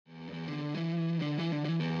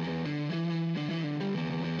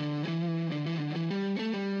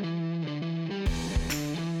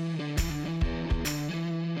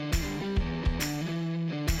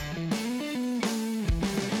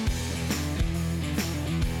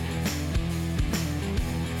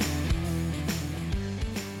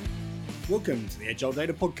Welcome to the Agile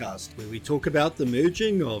Data Podcast, where we talk about the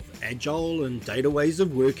merging of agile and data ways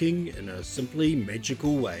of working in a simply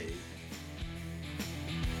magical way.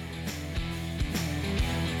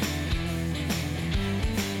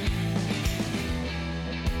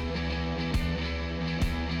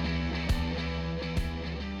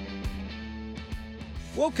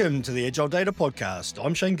 Welcome to the Agile Data Podcast.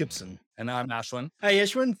 I'm Shane Gibson. And I'm Ashwin. Hey,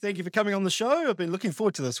 Ashwin, thank you for coming on the show. I've been looking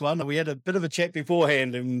forward to this one. We had a bit of a chat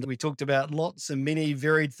beforehand and we talked about lots and many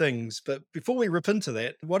varied things. But before we rip into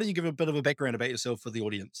that, why don't you give a bit of a background about yourself for the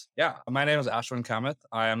audience? Yeah, my name is Ashwin Kamath.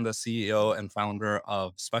 I am the CEO and founder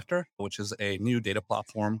of Spectre, which is a new data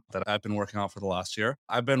platform that I've been working on for the last year.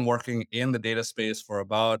 I've been working in the data space for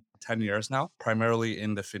about 10 years now, primarily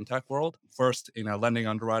in the fintech world, first in a lending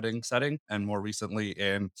underwriting setting, and more recently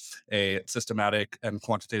in a systematic and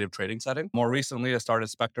quantitative trading setting. More recently, I started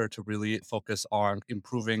Spectre to really focus on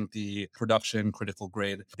improving the production critical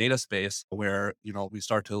grade data space where, we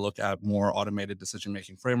start to look at more automated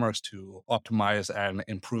decision-making frameworks to optimize and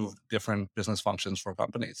improve different business functions for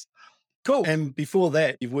companies. Cool. And before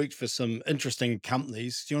that, you've worked for some interesting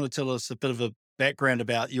companies. Do you want to tell us a bit of a background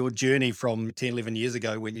about your journey from 10, 11 years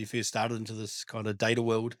ago when you first started into this kind of data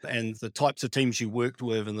world and the types of teams you worked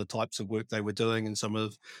with and the types of work they were doing and some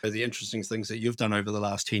of the interesting things that you've done over the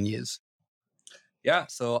last 10 years? Yeah,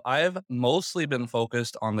 so I've mostly been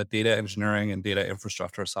focused on the data engineering and data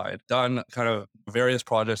infrastructure side, done kind of various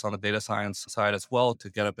projects on the data science side as well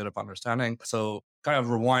to get a bit of understanding. So kind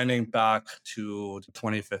of rewinding back to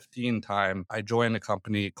 2015 time, I joined a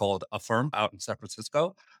company called Affirm out in San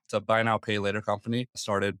Francisco. It's a buy now, pay later company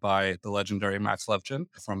started by the legendary Max Levchin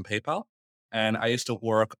from PayPal. And I used to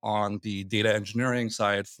work on the data engineering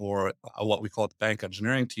side for what we call the bank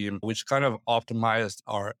engineering team, which kind of optimized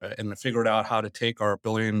and figured out how to take our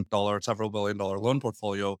several billion dollar loan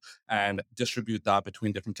portfolio and distribute that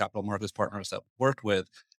between different capital markets partners that we worked with.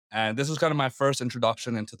 And this was kind of my first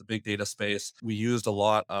introduction into the big data space. We used a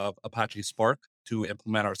lot of Apache Spark to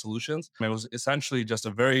implement our solutions. And it was essentially just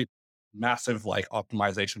a very massive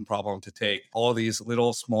optimization problem to take all these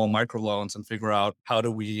little small microloans and figure out how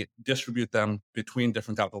do we distribute them between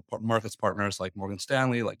different capital markets partners like Morgan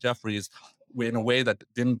Stanley, like Jefferies, in a way that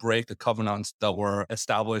didn't break the covenants that were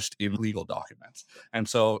established in legal documents. And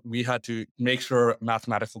so we had to make sure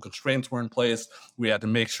mathematical constraints were in place. We had to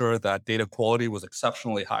make sure that data quality was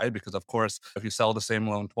exceptionally high because, of course, if you sell the same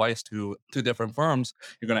loan twice to two different firms,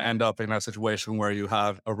 you're going to end up in a situation where you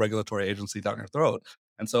have a regulatory agency down your throat.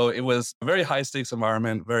 And so it was a very high stakes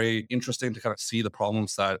environment, very interesting to kind of see the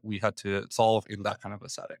problems that we had to solve in that kind of a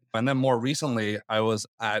setting. And then more recently, I was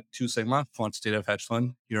at Two Sigma Quantitative Hedge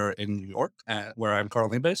Fund here in New York, where I'm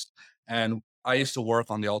currently based. And I used to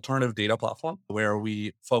work on the alternative data platform where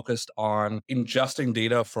we focused on ingesting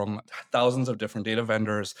data from thousands of different data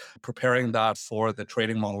vendors, preparing that for the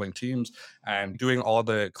trading modeling teams and doing all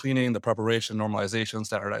the cleaning, the preparation, normalization,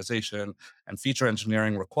 standardization, and feature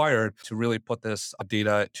engineering required to really put this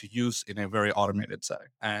data to use in a very automated setting.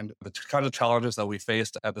 And the kind of challenges that we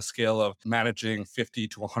faced at the scale of managing 50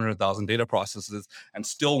 to 100,000 data processes and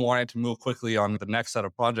still wanting to move quickly on the next set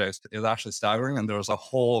of projects is actually staggering. And there was a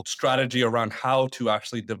whole strategy around how to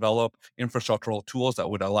actually develop infrastructural tools that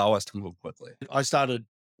would allow us to move quickly. I started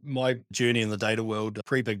my journey in the data world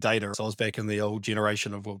pre-big data. So I was back in the old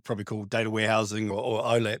generation of what we probably call data warehousing or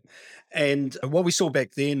OLAP. And what we saw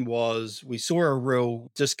back then was we saw a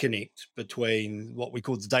real disconnect between what we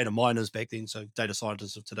called the data miners back then, so data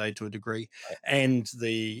scientists of today to a degree, and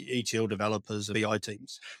the ETL developers, BI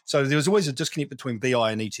teams. So there was always a disconnect between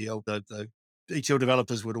BI and ETL. The ETL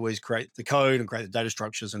developers would always create the code and create the data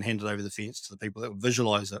structures and hand it over the fence to the people that would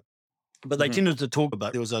visualize it. But they tended to talk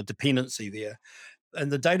about there was a dependency there. And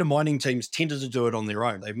the data mining teams tended to do it on their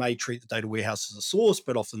own. They may treat the data warehouse as a source,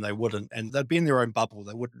 but often they wouldn't. And they'd be in their own bubble.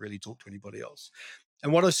 They wouldn't really talk to anybody else.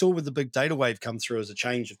 And what I saw with the big data wave come through is a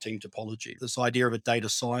change of team topology, this idea of a data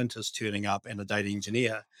scientist turning up and a data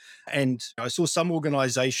engineer. And I saw some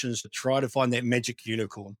organizations try to find that magic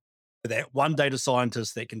unicorn, that one data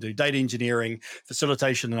scientist that can do data engineering,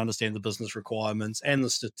 facilitation and understand the business requirements, and the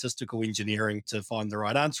statistical engineering to find the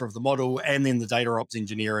right answer of the model, and then the data ops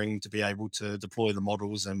engineering to be able to deploy the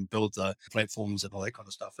models and build the platforms and all that kind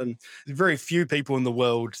of stuff. And very few people in the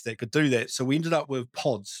world that could do that. So we ended up with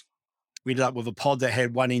pods. We ended up with a pod that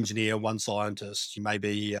had one engineer, one scientist,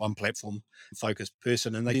 maybe one platform focused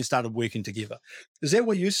person, and they just started working together. Is that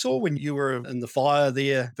what you saw when you were in the fire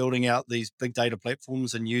there, building out these big data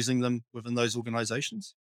platforms and using them within those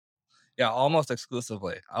organizations? Yeah, almost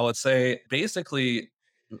exclusively. I would say basically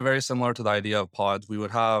very similar to the idea of pods. We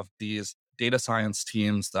would have these data science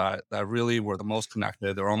teams that really were the most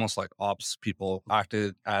connected. They're almost like ops people,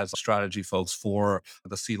 acted as strategy folks for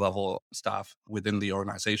the C-level staff within the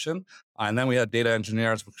organization. And then we had data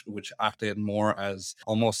engineers, which acted more as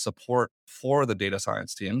almost support for the data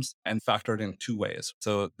science teams and factored in two ways.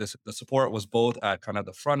 So the support was both at kind of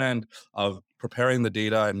the front end of preparing the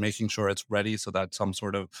data and making sure it's ready so that some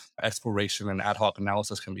sort of exploration and ad hoc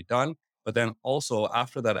analysis can be done. But then also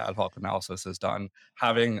after that ad hoc analysis is done,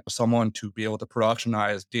 having someone to be able to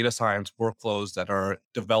productionize data science workflows that are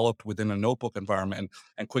developed within a notebook environment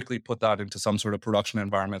and quickly put that into some sort of production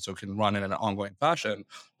environment so it can run in an ongoing fashion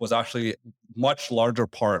was actually much larger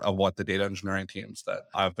part of what the data engineering teams that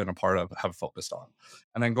I've been a part of have focused on.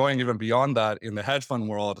 And then going even beyond that, in the hedge fund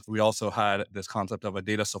world, we also had this concept of a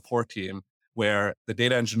data support team where the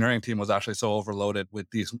data engineering team was actually so overloaded with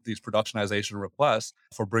these productionization requests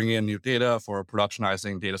for bringing in new data, for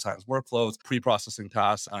productionizing data science workflows, pre-processing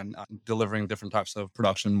tasks, and delivering different types of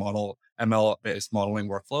production model, ML-based modeling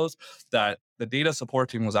workflows, that the data support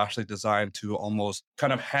team was actually designed to almost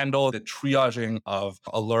kind of handle the triaging of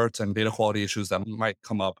alerts and data quality issues that might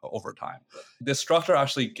come up over time. This structure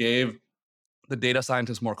actually gave the data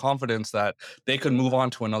scientists more confidence that they could move on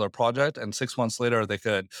to another project. And 6 months later, they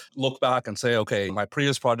could look back and say, okay, my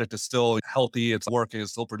previous project is still healthy, it's working,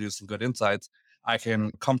 it's still producing good insights. I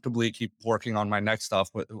can comfortably keep working on my next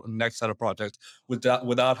stuff, with next set of projects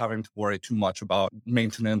without having to worry too much about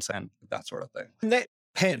maintenance and that sort of thing. And that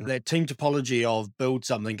pattern, that team topology of build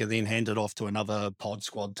something and then hand it off to another pod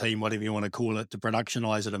squad team, whatever you want to call it, to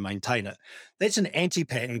productionize it and maintain it. That's an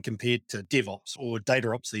anti-pattern compared to DevOps or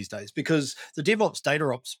data ops these days, because the DevOps data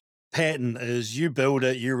ops pattern is you build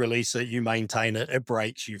it, you release it, you maintain it, it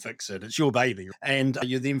breaks, you fix it. It's your baby. And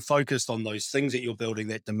you're then focused on those things that you're building,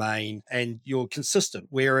 that domain, and you're consistent.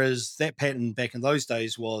 Whereas that pattern back in those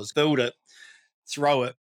days was build it, throw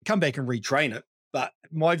it, come back and retrain it. But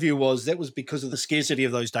my view was that was because of the scarcity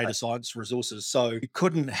of those data science resources. So you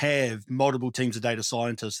couldn't have multiple teams of data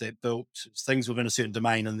scientists that built things within a certain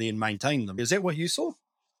domain and then maintain them. Is that what you saw?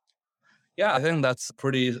 Yeah, I think that's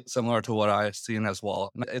pretty similar to what I've seen as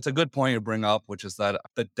well. It's a good point you bring up, which is that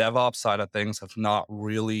the DevOps side of things have not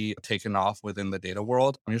really taken off within the data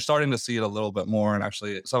world. And you're starting to see it a little bit more. And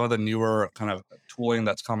actually, some of the newer kind of tooling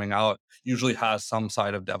that's coming out usually has some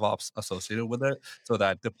side of DevOps associated with it. So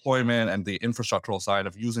that deployment and the infrastructural side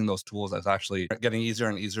of using those tools is actually getting easier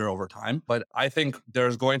and easier over time. But I think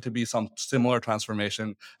there's going to be some similar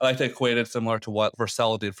transformation. I like to equate it similar to what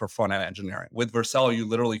Vercel did for front-end engineering. With Vercel, you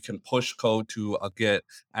literally can push code to a Git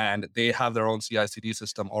and they have their own CI/CD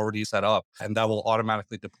system already set up, and that will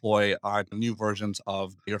automatically deploy on new versions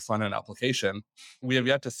of your front-end application. We have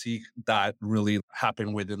yet to see that really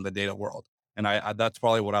happen within the data world. And I that's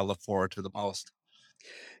probably what I look forward to the most.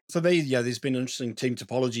 For me, yeah, there's been an interesting team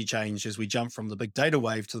topology change as we jump from the big data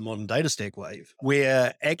wave to the modern data stack wave,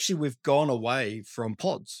 where actually we've gone away from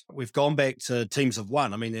pods. We've gone back to teams of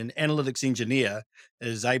one. I mean, an analytics engineer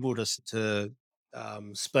is able to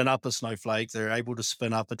spin up a Snowflake. They're able to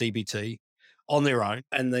spin up a DBT on their own,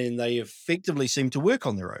 and then they effectively seem to work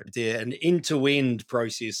on their own. They're an end-to-end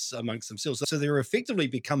process amongst themselves. So they're effectively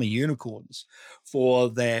becoming unicorns for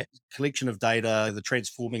that collection of data, the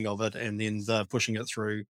transforming of it, and then the pushing it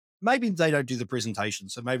through. Maybe they don't do the presentation,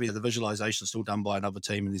 so maybe the visualization is still done by another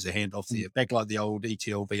team and there's a handoff there, back like the old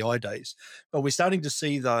ETL BI days. But we're starting to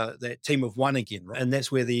see that team of one again, right? And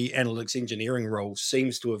that's where the analytics engineering role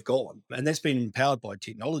seems to have gone. And that's been empowered by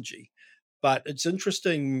technology. But it's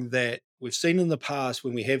interesting that we've seen in the past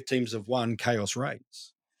when we have teams of one, chaos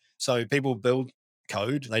reigns. So people build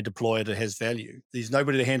code, they deploy it, it has value. There's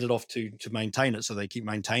nobody to hand it off to maintain it, so they keep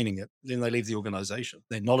maintaining it. Then they leave the organization.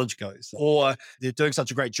 Their knowledge goes. Or they're doing such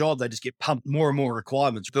a great job, they just get pumped more and more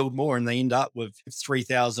requirements, build more, and they end up with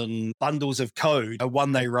 3,000 bundles of code,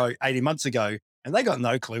 one they wrote 80 months ago, and they got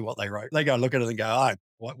no clue what they wrote. They go look at it and go, oh,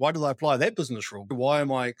 why did I apply that business rule? Why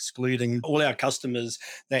am I excluding all our customers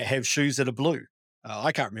that have shoes that are blue?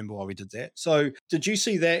 I can't remember why we did that. So did you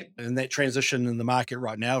see that and that transition in the market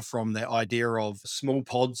right now from that idea of small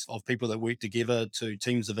pods of people that work together to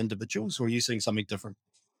teams of individuals, or are you seeing something different?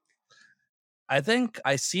 I think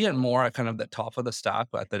I see it more at kind of the top of the stack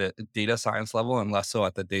at the data science level and less so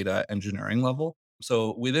at the data engineering level.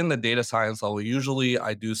 So within the data science level, usually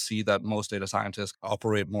I do see that most data scientists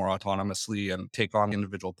operate more autonomously and take on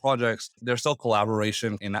individual projects. There's still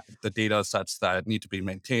collaboration in the data sets that need to be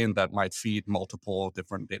maintained that might feed multiple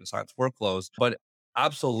different data science workflows. But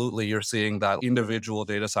Absolutely, you're seeing that individual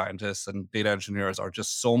data scientists and data engineers are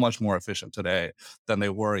just so much more efficient today than they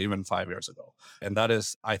were even 5 years ago. And that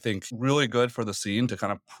is, I think, really good for the scene to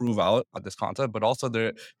kind of prove out this concept, but also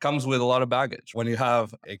there comes with a lot of baggage. When you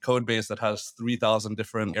have a code base that has 3,000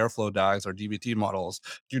 different Airflow DAGs or DBT models,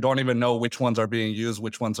 you don't even know which ones are being used,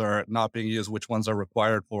 which ones are not being used, which ones are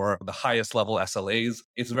required for the highest level SLAs.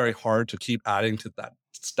 It's very hard to keep adding to that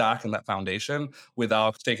stack and that foundation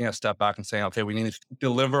without taking a step back and saying, okay, we need to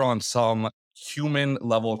deliver on some human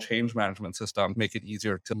level change management system, make it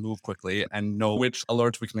easier to move quickly and know which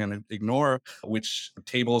alerts we can ignore, which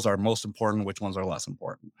tables are most important, which ones are less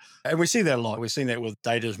important. And we see that a lot. We've seen that with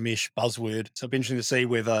data mesh buzzword. So it'll be interesting to see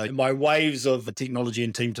whether in my waves of technology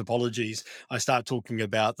and team topologies, I start talking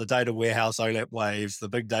about the data warehouse OLAP waves, the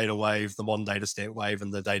big data wave, the modern data stack wave,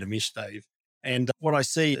 and the data mesh wave. And what I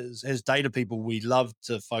see is, as data people, we love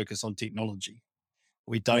to focus on technology.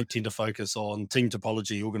 We don't tend to focus on team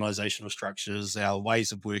topology, organizational structures, our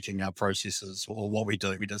ways of working, our processes, or what we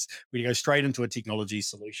do. We go straight into a technology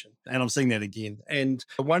solution. And I'm seeing that again. And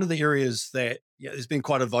one of the areas that there's been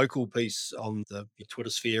quite a vocal piece on the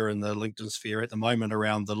Twitter sphere and the LinkedIn sphere at the moment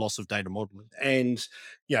around the loss of data modeling. And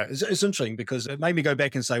it's interesting because it made me go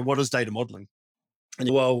back and say, what is data modeling? And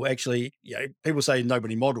well, actually, people say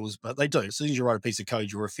nobody models, but they do. As soon as you write a piece of code,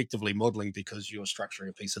 you're effectively modeling because you're structuring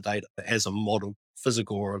a piece of data as a model,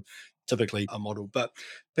 physical or typically a model. But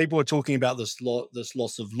people are talking about this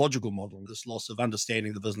loss of logical modeling, this loss of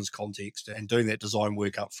understanding the business context and doing that design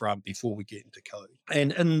work up front before we get into code.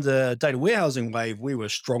 And in the data warehousing wave, we were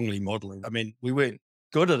strongly modeling. I mean, we weren't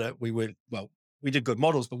good at it. We did good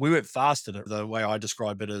models, but we weren't fast at it. The way I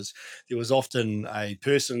describe it is there was often a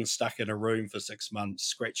person stuck in a room for 6 months,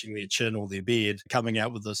 scratching their chin or their beard, coming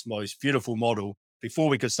out with this most beautiful model before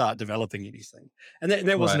we could start developing anything. And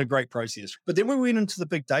that wasn't Right. a great process. But then when we went into the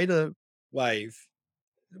big data wave,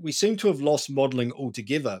 we seem to have lost modeling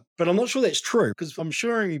altogether. But I'm not sure that's true because I'm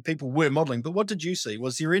sure people were modeling. But what did you see?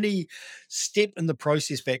 Was there any step in the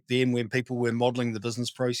process back then when people were modeling the business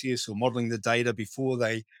process or modeling the data before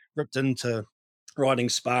they ripped into writing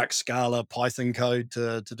Spark, Scala, Python code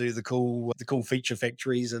to do the cool feature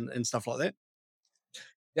factories and stuff like that?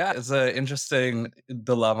 Yeah, it's an interesting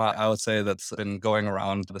dilemma, I would say, that's been going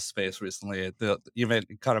around the space recently. Even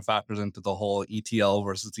it kind of factors into the whole ETL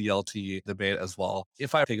versus ELT debate as well.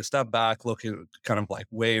 If I take a step back, looking kind of like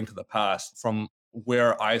way into the past, from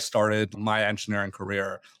where I started my engineering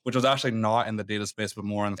career, which was actually not in the data space, but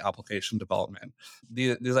more in the application development.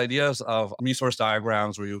 These ideas of resource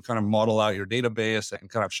diagrams where you kind of model out your database and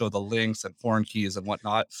kind of show the links and foreign keys and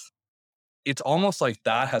whatnot, it's almost like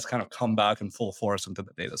that has kind of come back in full force into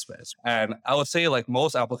the data space. And I would say like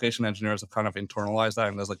most application engineers have kind of internalized that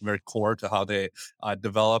and that's like very core to how they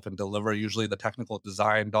develop and deliver. Usually the technical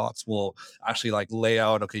design docs will actually like lay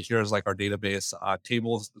out, okay, here's like our database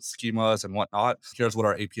tables, schemas and whatnot. Here's what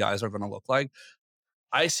our APIs are going to look like.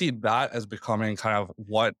 I see that as becoming kind of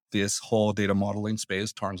what this whole data modeling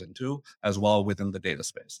space turns into as well within the data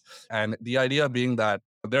space. And the idea being that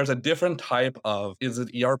there's a different type of, is it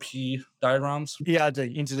ERP diagrams? Yeah, the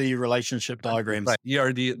entity relationship diagrams. Right.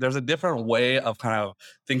 ERD, there's a different way of kind of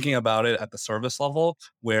thinking about it at the service level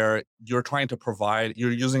where you're trying to provide,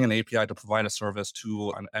 you're using an API to provide a service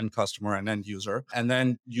to an end customer, an end user, and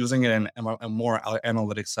then using it in a more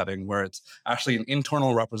analytic setting where it's actually an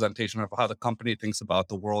internal representation of how the company thinks about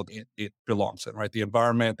the world it belongs in, right? The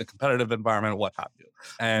environment, the competitive environment, what have you.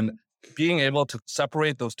 And being able to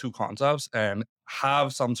separate those two concepts and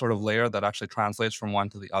have some sort of layer that actually translates from one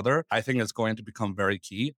to the other, I think is going to become very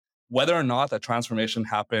key. Whether or not that transformation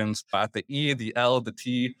happens at the E, the L, the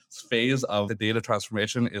T phase of the data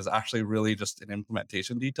transformation is actually really just an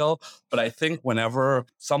implementation detail. But I think whenever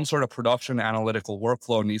some sort of production analytical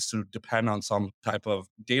workflow needs to depend on some type of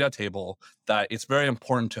data table, that it's very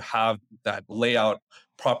important to have that layout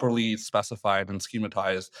properly specified and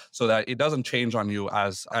schematized so that it doesn't change on you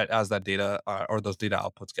as that data or those data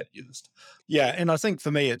outputs get used. Yeah, and I think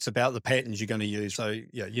for me, it's about the patterns you're going to use. So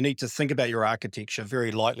you need to think about your architecture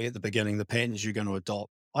very lightly at the beginning, the patterns you're going to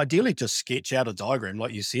adopt. Ideally, just sketch out a diagram,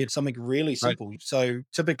 like you said, something really Right. simple. So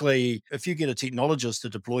typically, if you get a technologist to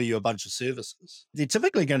deploy you a bunch of services, they're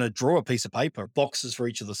typically going to draw a piece of paper, boxes for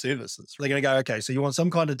each of the services. They're going to go, okay, so you want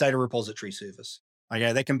some kind of data repository service.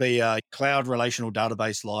 Okay, that can be a cloud relational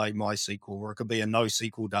database like MySQL, or it could be a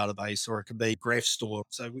NoSQL database, or it could be Graph Store.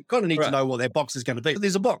 So we kind of need to Right. know what that box is going to be.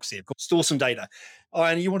 There's a box here, store some data. Oh,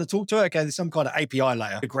 and you want to talk to it? Okay, there's some kind of API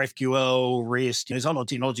layer, GraphQL, REST. There's a lot of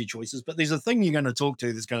technology choices, but there's a thing you're going to talk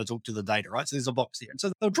to that's going to talk to the data, right? So there's a box there. And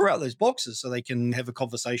so they'll draw out those boxes so they can have a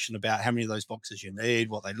conversation about how many of those boxes you need,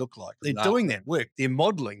 what they look like. They're doing that work. They're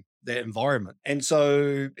modeling that environment. And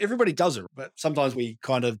so everybody does it, but sometimes we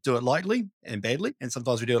kind of do it lightly and badly, and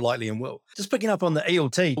sometimes we do it lightly and well. Just picking up on the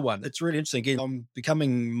ELT one, it's really interesting. Again, I'm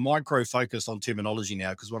becoming micro focused on terminology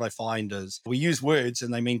now, because what I find is we use words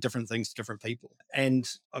and they mean different things to different people. And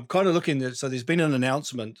I'm kind of looking at, so there's been an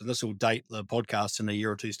announcement, and this will date the podcast in a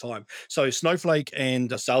year or two's time. So Snowflake and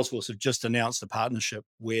Salesforce have just announced a partnership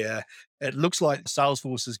where it looks like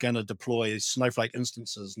Salesforce is going to deploy Snowflake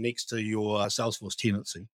instances next to your Salesforce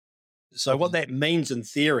tenancy. So what that means in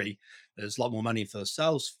theory is a lot more money for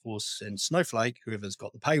Salesforce and Snowflake, whoever's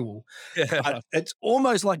got the paywall. Yeah. It's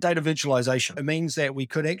almost like data virtualization. It means that we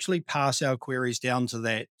could actually pass our queries down to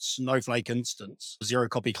that Snowflake instance, zero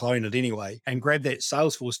copy clone it anyway, and grab that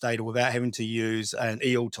Salesforce data without having to use an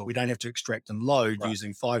EL tool. We don't have to extract and load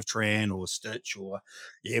using Fivetran or Stitch or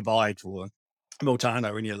Airbyte or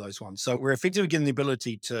Meltano, any of those ones. So we're effectively getting the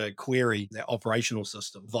ability to query that operational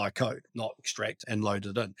system via code, not extract and load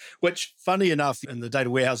it in. Which, funny enough, in the data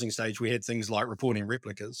warehousing stage, we had things like reporting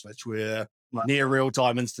replicas, which were near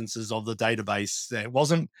real-time instances of the database that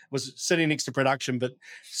was sitting next to production, but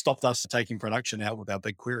stopped us taking production out with our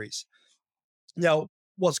big queries. Now,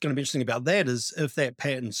 what's going to be interesting about that is if that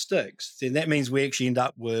pattern sticks, then that means we actually end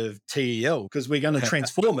up with TEL, because we're going to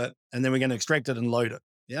transform it and then we're going to extract it and load it.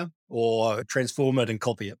 Yeah. Or transform it and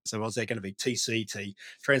copy it. So what's that going to be? TCT,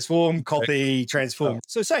 transform, copy, transform.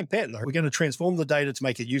 So same pattern. We're going to transform the data to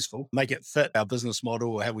make it useful, make it fit our business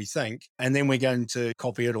model or how we think. And then we're going to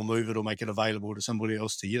copy it or move it or make it available to somebody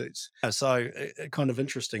else to use. So a kind of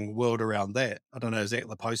interesting world around that. I don't know. Is that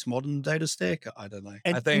the postmodern data stack? I don't know.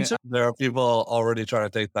 I think there are people already trying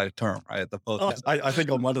to take that term, right? The post. I think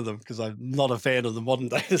I'm one of them, because I'm not a fan of the modern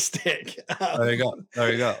data stack. There you go. There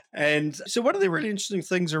you go. And so one of the really interesting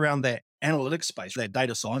things around that analytics space, that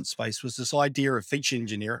data science space, was this idea of feature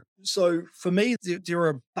engineering. So for me, there are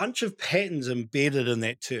a bunch of patterns embedded in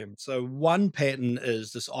that term. So one pattern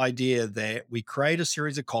is this idea that we create a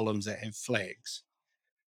series of columns that have flags.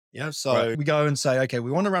 Yeah. So we go and say, okay,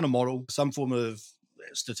 we want to run a model, some form of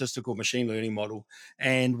statistical machine learning model.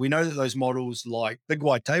 And we know that those models like big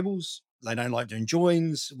white tables. They don't like doing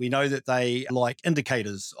joins. We know that they like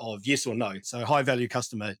indicators of yes or no. So high value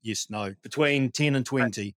customer, yes, no. Between 10 and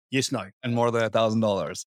 20, yes, no. And more than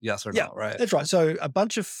 $1,000, yes or no, right? That's right. So a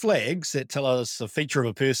bunch of flags that tell us a feature of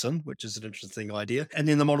a person, which is an interesting idea. And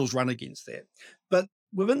then the models run against that. But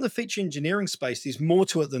within the feature engineering space, there's more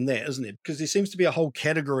to it than that, isn't it? Because there seems to be a whole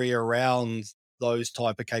category around those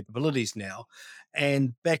type of capabilities now.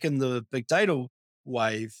 And back in the big data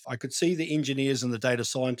wave, I could see the engineers and the data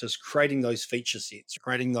scientists creating those feature sets,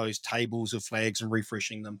 creating those tables of flags and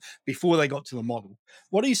refreshing them before they got to the model.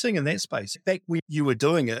 What are you seeing in that space? Back when you were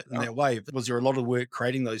doing it in that wave, was there a lot of work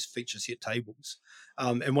creating those feature set tables?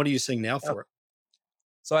 And what are you seeing now for it?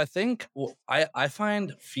 So I think I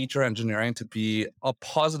find feature engineering to be a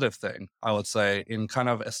positive thing, I would say, in kind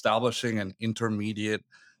of establishing an intermediate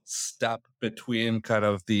step between kind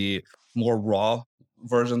of the more raw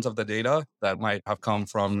versions of the data that might have come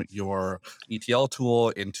from your ETL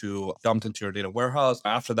tool dumped into your data warehouse.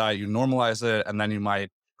 After that, you normalize it, and then you might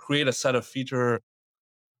create a set of feature,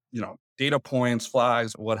 data points,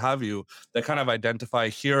 flags, what have you, that kind of identify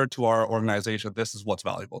here to our organization, this is what's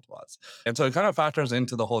valuable to us. And so it kind of factors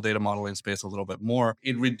into the whole data modeling space a little bit more.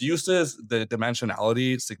 It reduces the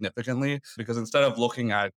dimensionality significantly, because instead of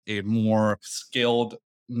looking at a more scaled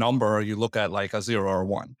number, you look at like a 0 or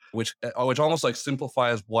 1, which almost like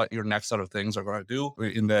simplifies what your next set of things are going to do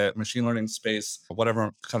in the machine learning space,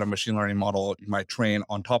 whatever kind of machine learning model you might train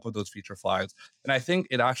on top of those feature flags. And I think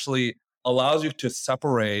it actually allows you to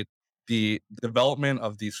separate the development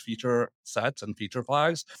of these feature sets and feature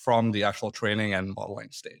flags from the actual training and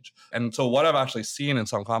modeling stage. And so what I've actually seen in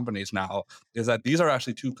some companies now is that these are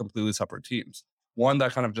actually two completely separate teams. One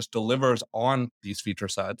that kind of just delivers on these feature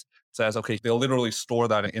sets, says, okay, they'll literally store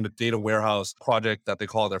that in a data warehouse project that they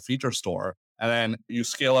call their feature store. And then you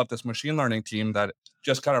scale up this machine learning team that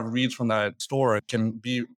just kind of reads from that store. It can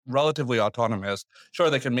be relatively autonomous. Sure,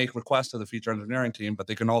 they can make requests to the feature engineering team, but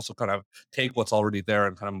they can also kind of take what's already there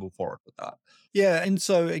and kind of move forward with that. Yeah. And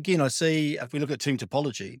so again, I see if we look at team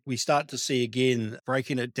topology, we start to see again,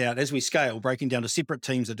 breaking it down as we scale, breaking down to separate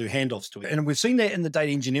teams that do handoffs to it. And we've seen that in the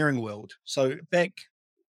data engineering world. So back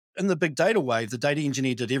in the big data wave, the data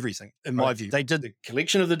engineer did everything, in my view. They did the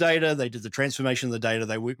collection of the data, they did the transformation of the data,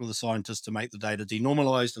 they worked with the scientists to make the data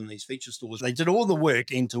denormalized in these feature stores. They did all the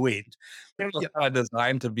work end to end. It was kind of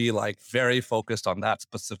designed to be like very focused on that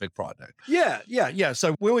specific project. Yeah.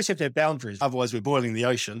 So we always have to have boundaries. Otherwise, we're boiling the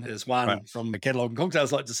ocean, as one from the catalog and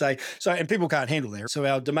cocktails like to say. So, and people can't handle that. So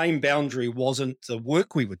our domain boundary wasn't the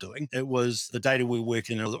work we were doing. It was the data we were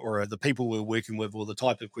working or the people we were working with or the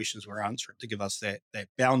type of questions we we're answering to give us that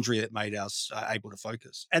boundary that made us able to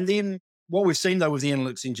focus. And then what we've seen, though, with the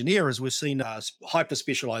analytics engineer is we've seen hyper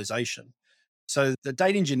specialization. So the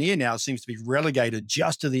data engineer now seems to be relegated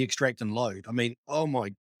just to the extract and load. I mean, oh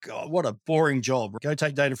my God, what a boring job. Go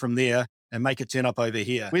take data from there and make it turn up over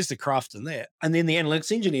here. Where's the craft in that? And then the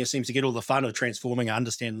analytics engineer seems to get all the fun of transforming,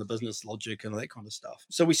 understanding the business logic and all that kind of stuff.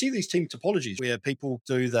 So we see these team topologies where people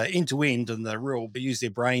do the end-to-end and the real use their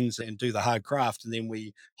brains and do the hard craft, and then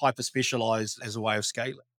we hyper specialize as a way of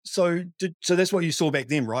scaling. So that's what you saw back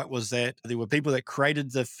then, right? Was that there were people that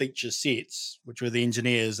created the feature sets, which were the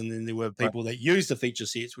engineers, and then there were people that used the feature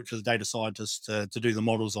sets, which were the data scientists to do the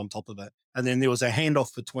models on top of it. And then there was a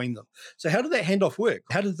handoff between them. So how did that handoff work?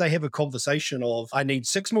 How did they have a conversation of, I need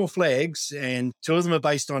 6 more flags and 2 of them are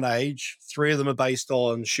based on age, 3 of them are based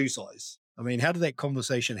on shoe size? I mean, how did that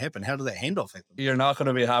conversation happen? How did that handoff happen? You're not going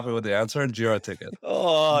to be happy with the answer. Jira ticket.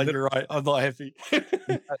 Oh, you're right. I'm not happy.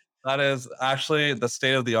 That is actually the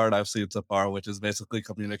state of the art I've seen so far, which is basically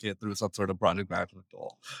communicate through some sort of project management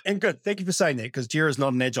tool. And good. Thank you for saying that, because Jira is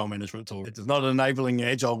not an agile management tool. It is not enabling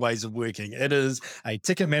agile ways of working. It is a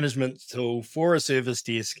ticket management tool for a service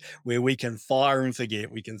desk where we can fire and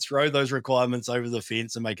forget. We can throw those requirements over the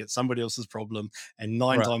fence and make it somebody else's problem. And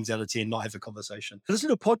 9 times out of 10, not have a conversation. I listened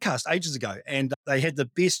to a podcast ages ago and they had the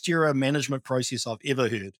best Jira management process I've ever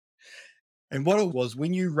heard. And what it was,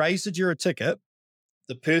 when you raised a Jira ticket,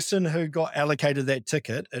 the person who got allocated that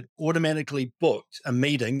ticket, it automatically booked a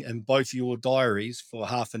meeting in both your diaries for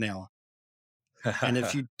half an hour. And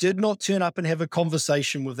if you did not turn up and have a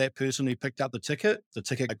conversation with that person who picked up the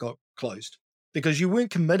ticket got closed, because you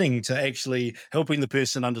weren't committing to actually helping the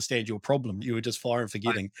person understand your problem. You were just firing and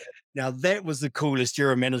forgetting. Now, that was the coolest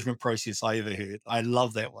Jira management process I ever heard. I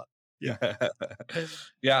love that one. Yeah.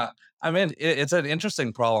 Yeah. I mean, it's an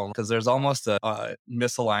interesting problem because there's almost a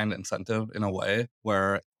misaligned incentive in a way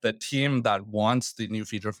where the team that wants the new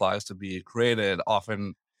feature flags to be created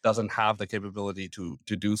often doesn't have the capability to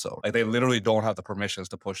do so. Like they literally don't have the permissions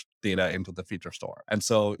to push data into the feature store. And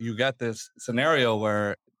so you get this scenario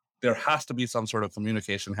where there has to be some sort of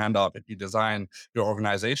communication handoff if you design your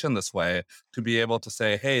organization this way to be able to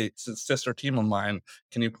say, hey, sister team of mine,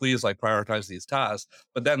 can you please like prioritize these tasks?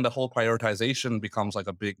 But then the whole prioritization becomes like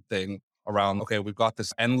a big thing around, okay, we've got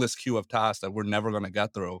this endless queue of tasks that we're never going to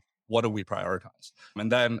get through. What do we prioritize?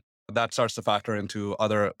 And then that starts to factor into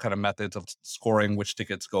other kind of methods of scoring which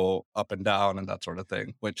tickets go up and down and that sort of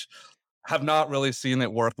thing, which have not really seen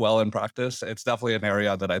it work well in practice. It's definitely an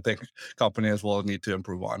area that I think companies will need to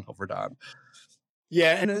improve on over time.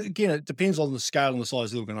 Yeah. And again, it depends on the scale and the size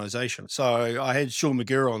of the organization. So I had Sean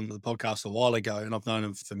McGurr on the podcast a while ago, and I've known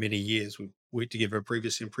him for many years. We've worked together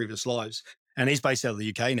in previous lives. And he's based out of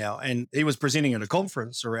the UK now. And he was presenting at a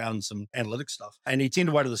conference around some analytics stuff. And he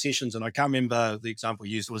tended away to the sessions. And I can't remember the example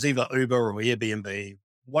he used. It was either Uber or Airbnb,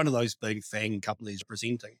 one of those big FANG companies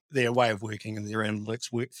presenting their way of working and their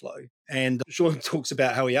analytics workflow. And Sean talks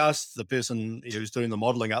about how he asked the person who's doing the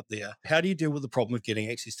modeling up there, how do you deal with the problem of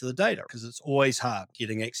getting access to the data? Because it's always hard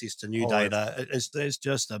getting access to new data. It's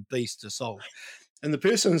just a beast to solve. And the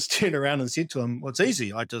person's turned around and said to him, well, it's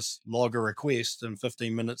easy. I just log a request in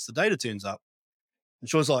 15 minutes, the data turns up. And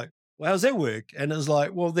Sean's like, well, how does that work? And it's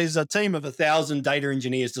like, well, there's a team of 1,000 data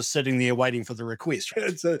engineers just sitting there waiting for the request.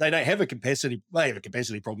 So they don't have a capacity, they have a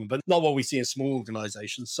capacity problem, but not what we see in small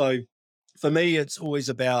organizations. So for me, it's always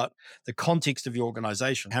about the context of your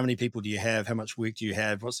organization. How many people do you have? How much work do you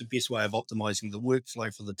have? What's the best way of optimizing the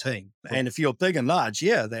workflow for the team? And if you're big and large,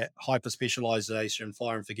 that hyper specialization,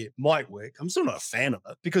 fire and forget might work. I'm still not a fan of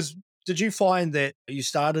it, because did you find that you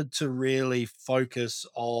started to really focus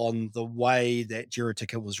on the way that Jira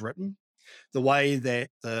Ticket was written, the way that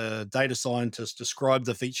the data scientists described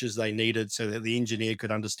the features they needed so that the engineer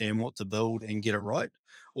could understand what to build and get it right?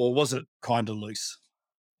 Or was it kind of loose?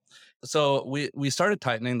 So we started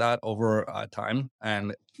tightening that over time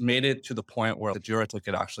and made it to the point where the Jira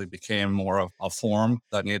ticket actually became more of a form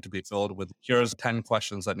that needed to be filled with, here's 10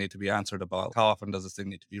 questions that need to be answered about how often does this thing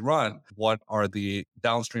need to be run? What are the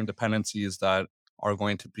downstream dependencies that are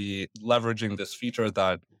going to be leveraging this feature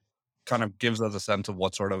that kind of gives us a sense of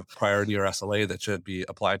what sort of priority or SLA that should be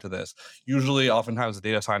applied to this. Usually, oftentimes, the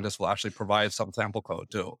data scientist will actually provide some sample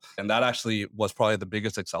code too. And that actually was probably the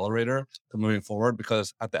biggest accelerator to moving forward,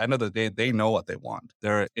 because at the end of the day, they know what they want.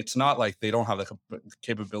 It's not like they don't have the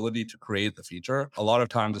capability to create the feature. A lot of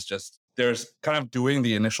times it's just there's kind of doing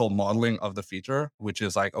the initial modeling of the feature, which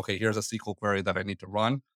is like, okay, here's a SQL query that I need to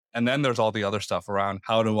run. And then there's all the other stuff around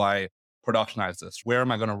how do I productionize this? Where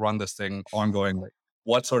am I going to run this thing ongoingly?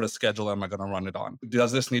 What sort of schedule am I going to run it on?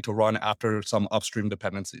 Does this need to run after some upstream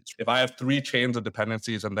dependencies? If I have 3 chains of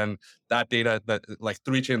dependencies and then that data that like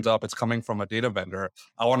 3 chains up, it's coming from a data vendor,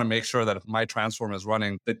 I want to make sure that if my transform is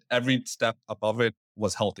running, that every step above it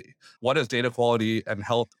was healthy. What does data quality and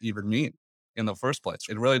health even mean in the first place?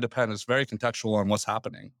 It really depends. It's very contextual on what's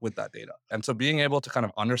happening with that data. And so being able to kind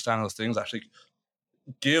of understand those things actually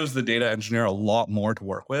gives the data engineer a lot more to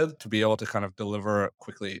work with to be able to kind of deliver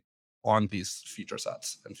quickly on these feature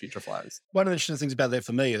sets and feature flags. One of the interesting things about that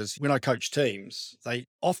for me is when I coach teams, they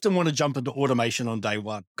often want to jump into automation on day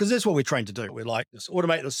one because that's what we're trained to do. We're like, let's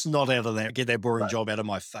automate the snot out of that, get that boring job out of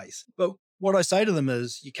my face. But what I say to them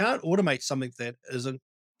is you can't automate something that isn't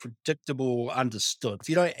predictable, understood. If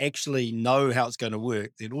you don't actually know how it's going to work,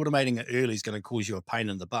 then automating it early is going to cause you a pain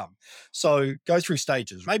in the bum. So go through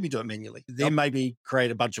stages, maybe do it manually, then maybe create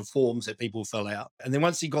a bunch of forms that people fill out. And then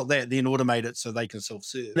once you got that, then automate it so they can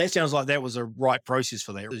self-serve. That sounds like that was a right process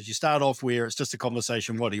for that. You start off where it's just a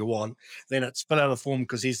conversation, what do you want? Then it's fill out a form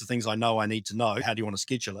because here's the things I know I need to know. How do you want to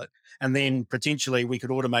schedule it? And then potentially we could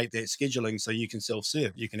automate that scheduling so you can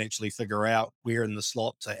self-serve. You can actually figure out where in the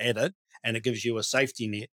slot to add it. And it gives you a safety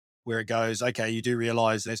net where it goes, okay, you do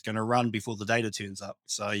realize that's going to run before the data turns up.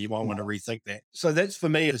 So you might want to rethink that. So that's for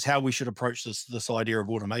me is how we should approach this idea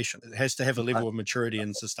of automation. It has to have a level of maturity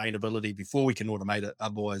and sustainability before we can automate it.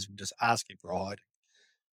 Otherwise, we're just asking for a hide.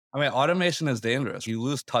 I mean, automation is dangerous. You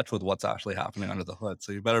lose touch with what's actually happening under the hood.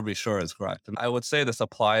 So you better be sure it's correct. And I would say this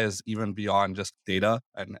applies even beyond just data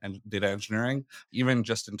and data engineering, even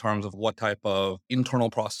just in terms of what type of internal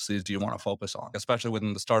processes do you want to focus on, especially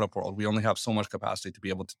within the startup world. We only have so much capacity to be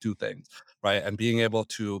able to do things, right? And being able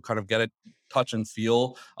to kind of get a touch and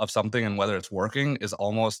feel of something and whether it's working is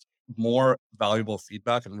almost more valuable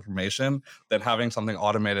feedback and information than having something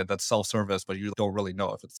automated that's self-service, but you don't really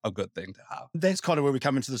know if it's a good thing to have. That's kind of where we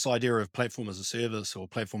come into this idea of platform as a service or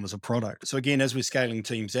platform as a product. So again, as we're scaling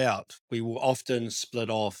teams out, we will often split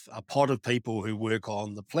off a pod of people who work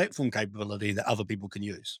on the platform capability that other people can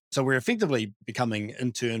use. So we're effectively becoming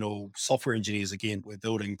internal software engineers again. We're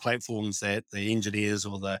building platforms that the engineers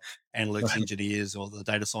or the analytics engineers or the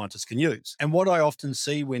data scientists can use. And what I often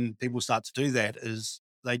see when people start to do that is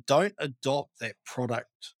they don't adopt that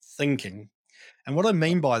product thinking. And what I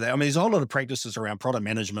mean by that, I mean, there's a whole lot of practices around product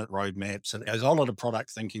management roadmaps, and there's a whole lot of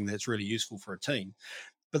product thinking that's really useful for a team.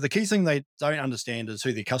 But the key thing they don't understand is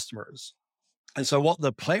who their customer is. And so what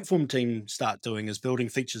the platform team start doing is building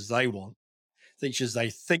features they want, features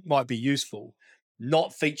they think might be useful,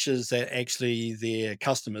 not features that actually their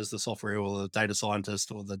customers, the software or the data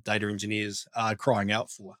scientist or the data engineers are crying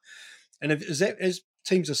out for. And as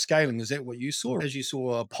teams are scaling, is that what you saw? As you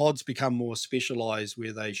saw pods become more specialized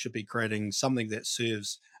where they should be creating something that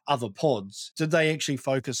serves other pods, did they actually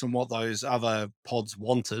focus on what those other pods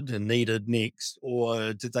wanted and needed next?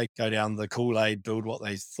 Or did they go down the Kool-Aid, build what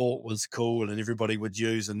they thought was cool and everybody would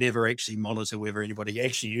use and never actually monitor whether anybody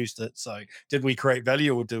actually used it? So did we create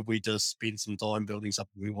value or did we just spend some time building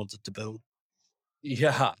something we wanted to build?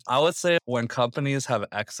 Yeah, I would say when companies have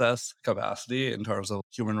excess capacity in terms of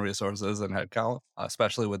human resources and headcount,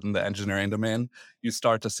 especially within the engineering domain, you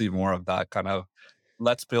start to see more of that kind of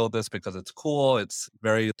let's build this because it's cool. It's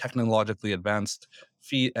very technologically advanced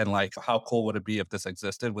feat. And like, how cool would it be if this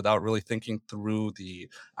existed without really thinking through the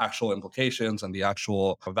actual implications and the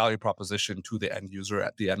actual value proposition to the end user,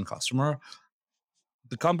 at the end customer?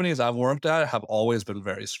 The companies I've worked at have always been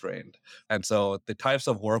very strained. And so the types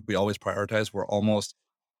of work we always prioritize were almost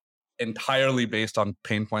entirely based on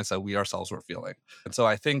pain points that we ourselves were feeling. And so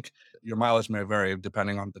I think your mileage may vary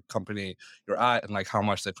depending on the company you're at and like how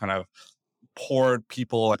much they've kind of poured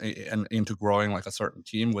people and into growing like a certain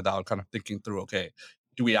team without kind of thinking through, okay,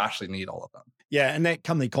 do we actually need all of them? Yeah, and that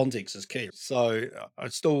company context is key. So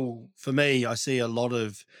it's still, for me, I see a lot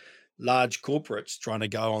of large corporates trying to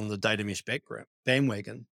go on the data mesh background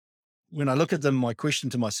bandwagon. When I look at them, my question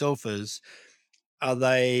to myself is, are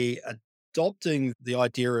they adopting the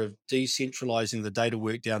idea of decentralizing the data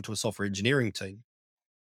work down to a software engineering team?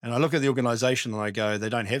 And I look at the organization and I go, they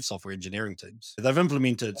don't have software engineering teams. They've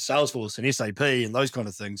implemented Salesforce and SAP and those kind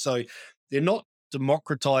of things. So they're not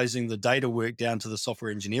democratizing the data work down to the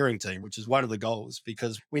software engineering team, which is one of the goals,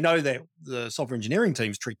 because we know that the software engineering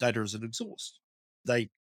teams treat data as an exhaust. They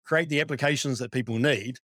create the applications that people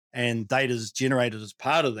need, and data is generated as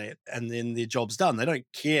part of that, and then their job's done. They don't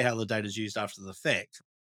care how the data is used after the fact.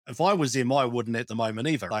 If I was them, I wouldn't at the moment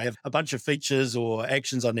either. I have a bunch of features or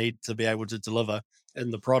actions I need to be able to deliver in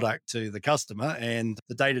the product to the customer, and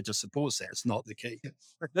the data just supports that. It's not the key.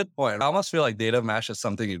 Good point. I almost feel like data mesh is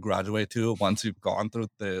something you graduate to once you've gone through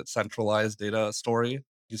the centralized data story.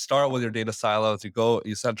 You start with your data silos,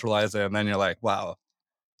 you centralize it, and then you're like, wow,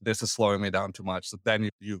 this is slowing me down too much. So then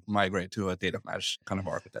you migrate to a data mesh kind of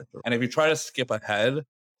architecture. And if you try to skip ahead,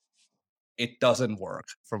 it doesn't work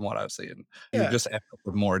from what I've seen. You Yeah. just end up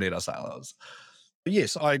with more data silos.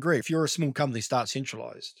 Yes, I agree. If you're a small company, start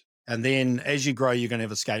centralized. And then as you grow, you're going to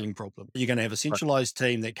have a scaling problem. You're going to have a centralized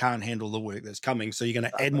team that can't handle the work that's coming. So you're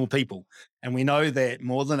going to add more people. And we know that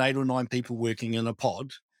more than 8 or 9 people working in a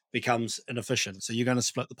pod becomes inefficient. So you're going to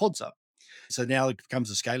split the pods up. So now it becomes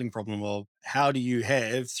a scaling problem of how do you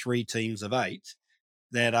have 3 teams of 8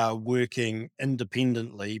 that are working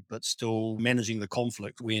independently, but still managing the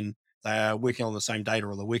conflict when they are working on the same data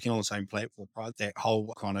or they're working on the same platform, right? That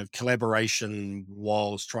whole kind of collaboration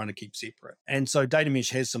whilst trying to keep separate. And so Data Mesh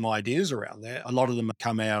has some ideas around that. A lot of them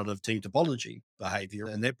come out of team topology behavior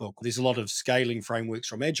in that book. There's a lot of scaling frameworks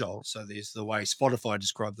from Agile. So there's the way Spotify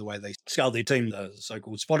described the way they scale their team, the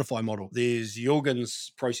so-called Spotify model. There's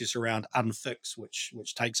Jorgen's process around unfix, which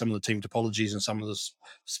takes some of the team topologies and some of the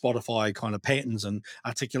Spotify kind of patterns and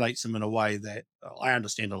articulates them in a way that I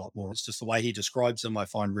understand a lot more. It's just the way he describes them I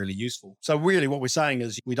find really useful. So really what we're saying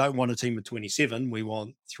is we don't want a team of 27, we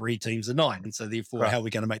want 3 teams of 9. And so therefore, how are we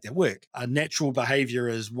going to make that work? A natural behavior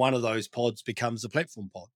is one of those pods becomes a platform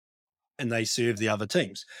pod and they serve the other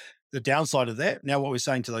teams. The downside of that, now what we're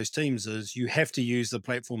saying to those teams is you have to use the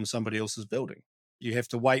platform somebody else is building. You have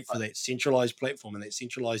to wait for that centralized platform and that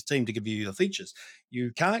centralized team to give you the features.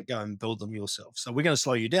 You can't go and build them yourself. So we're going to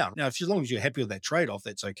slow you down. Now, as long as you're happy with that trade-off,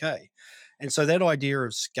 that's okay. And so that idea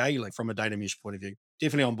of scaling from a data mesh point of view,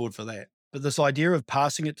 definitely on board for that. But this idea of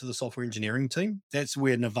passing it to the software engineering team, that's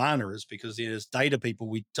where Nirvana is, because there's data people,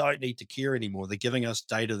 we don't need to care anymore. They're giving us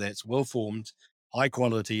data that's well-formed, high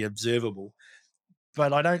quality, observable.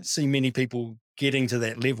 But I don't see many people getting to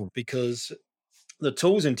that level because the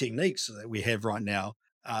tools and techniques that we have right now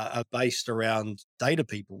are based around data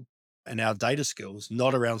people and our data skills,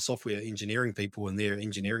 not around software engineering people and their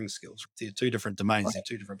engineering skills. They're 2 different domains, they're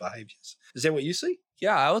 2 different behaviors. Is that what you see?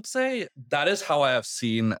 Yeah, I would say that is how I have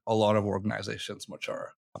seen a lot of organizations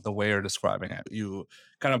mature, the way you're describing it. You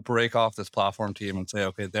kind of break off this platform team and say,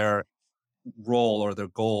 okay, their role or their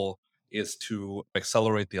goal is to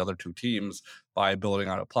accelerate the other 2 teams by building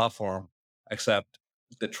out a platform. Except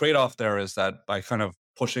the trade-off there is that by kind of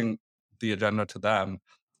pushing the agenda to them,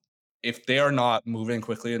 if they are not moving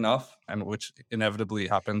quickly enough, and which inevitably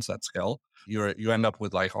happens at scale, you end up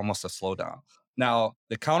with like almost a slowdown. Now,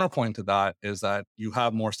 the counterpoint to that is that you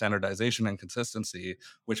have more standardization and consistency,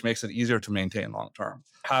 which makes it easier to maintain long term.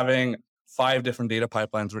 Having 5 different data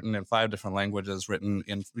pipelines written in 5 different languages, written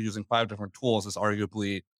in using 5 different tools, is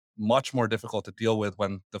arguably much more difficult to deal with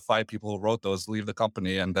when the 5 people who wrote those leave the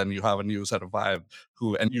company, and then you have a new set of 5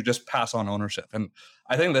 and you just pass on ownership. And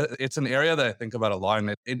I think that it's an area that I think about a lot,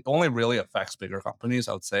 and it only really affects bigger companies,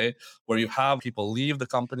 I would say, where you have people leave the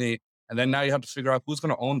company, and then now you have to figure out who's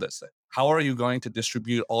going to own this thing. How are you going to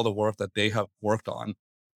distribute all the work that they have worked on,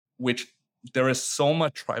 which there is so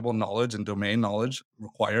much tribal knowledge and domain knowledge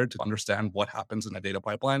required to understand what happens in a data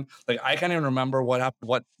pipeline. Like I can't even remember what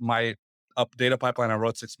my data pipeline I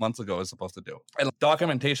wrote 6 months ago is supposed to do. And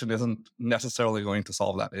documentation isn't necessarily going to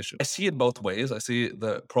solve that issue. I see it both ways. I see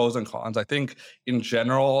the pros and cons. I think in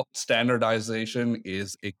general, standardization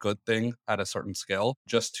is a good thing at a certain scale,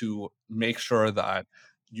 just to make sure that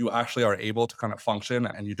you actually are able to kind of function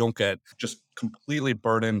and you don't get just completely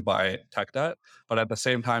burdened by tech debt. But at the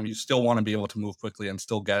same time, you still want to be able to move quickly and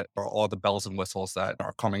still get all the bells and whistles that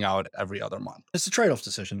are coming out every other month. It's a trade-off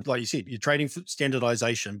decision. Like you said, you're trading for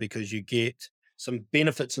standardization because you get some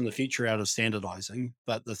benefits in the future out of standardizing.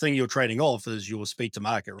 But the thing you're trading off is your speed to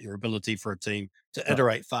market, your ability for a team to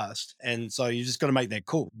iterate fast. And so you just got to make that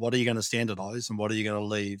call. What are you going to standardize and what are you going to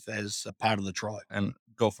leave as a part of the tribe? And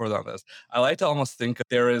go further on this. I like to almost think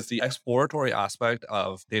there is the exploratory aspect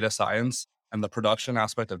of data science and the production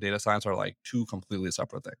aspect of data science are like 2 completely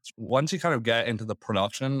separate things. Once you kind of get into the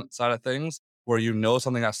production side of things, where you know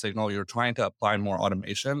something has signal, you're trying to apply more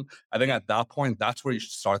automation, I think at that point, that's where you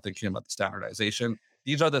should start thinking about the standardization.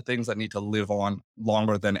 These are the things that need to live on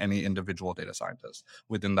longer than any individual data scientist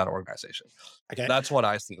within that organization. Okay. That's what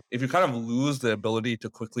I see. If you kind of lose the ability to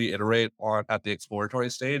quickly iterate on at the exploratory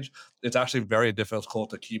stage, it's actually very difficult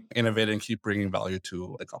to keep innovating, keep bringing value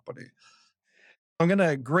to the company. I'm going to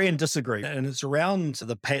agree and disagree, and it's around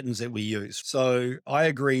the patterns that we use. So I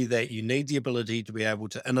agree that you need the ability to be able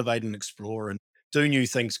to innovate and explore and do new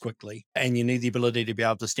things quickly. And you need the ability to be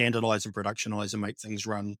able to standardize and productionize and make things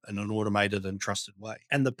run in an automated and trusted way.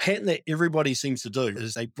 And the pattern that everybody seems to do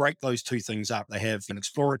is they break those two things up. They have an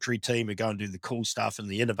exploratory team who go and do the cool stuff and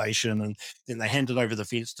the innovation, and then they hand it over the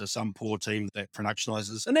fence to some poor team that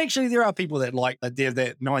productionizes. And actually, there are people that they have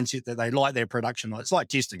that mindset that they like their production. It's like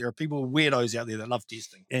testing. There are people, weirdos out there that love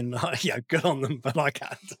testing. And good on them, but I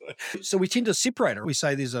can't do it. So we tend to separate it. We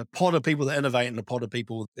say there's a pot of people that innovate and a pot of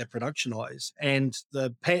people that productionize. And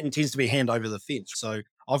the pattern tends to be hand over the fence. So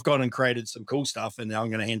I've gone and created some cool stuff, and now I'm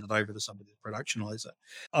going to hand it over to somebody to productionize it.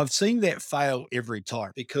 I've seen that fail every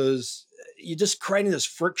time because you're just creating this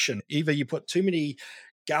friction. Either you put too many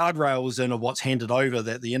guardrails in of what's handed over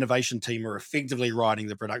that the innovation team are effectively writing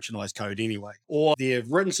the productionized code anyway, or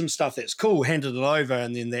they've written some stuff that's cool, handed it over,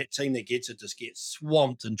 and then that team that gets it just gets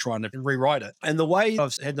swamped in trying to rewrite it. And the way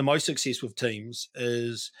I've had the most success with teams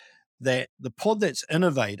is that the pod that's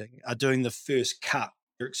innovating are doing the first cut.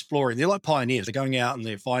 They're exploring. They're like pioneers. They're going out and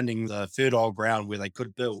they're finding the fertile ground where they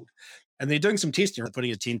could build. And they're doing some testing. They're putting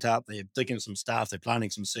a tent up. They're digging some stuff. They're planting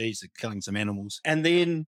some seeds. They're killing some animals. And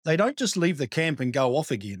then they don't just leave the camp and go off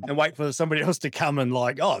again and wait for somebody else to come and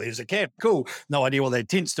like, oh, there's a camp. Cool. No idea what their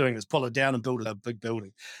tent's doing. Let's pull it down and build a big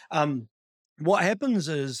building. What happens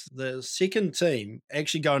is the second team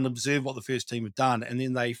actually go and observe what the first team have done, and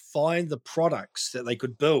then they find the products that they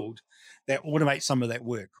could build that automate some of that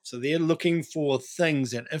work. So they're looking for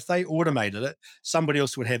things that if they automated it, somebody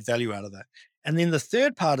else would have value out of that. And then the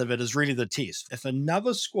third part of it is really the test. If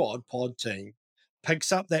another squad pod team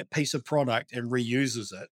picks up that piece of product and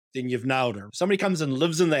reuses it, then you've nailed it. If somebody comes and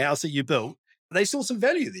lives in the house that you built, they saw some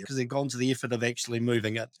value there because they've gone to the effort of actually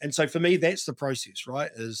moving it. And so for me, that's the process, right?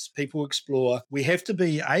 Is people explore. We have to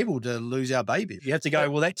be able to lose our baby. You have to go,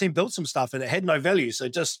 well, that team built some stuff and it had no value. So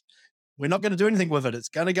just, we're not going to do anything with it. It's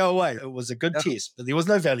going to go away. It was a good test, but there was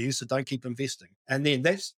no value. So don't keep investing. And then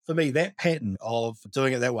that's, for me, that pattern of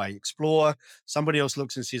doing it that way. Explore. Somebody else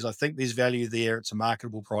looks and says, I think there's value there. It's a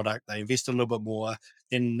marketable product. They invest a little bit more.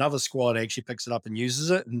 Then another squad actually picks it up and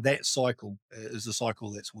uses it. And that cycle is the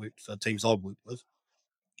cycle that's worked for teams I've worked with.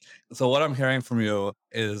 So what I'm hearing from you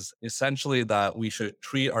is essentially that we should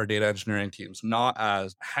treat our data engineering teams not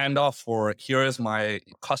as handoff for here is my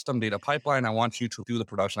custom data pipeline. I want you to do the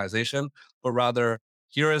productionization, but rather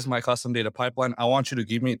here is my custom data pipeline. I want you to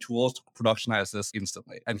give me tools to productionize this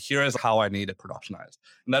instantly. And here is how I need it productionized.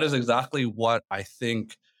 And that is exactly what I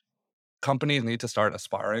think companies need to start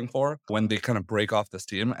aspiring for when they kind of break off this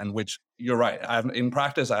team, and which you're right. In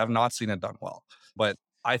practice, I have not seen it done well, but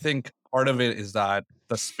I think part of it is that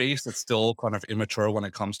the space is still kind of immature when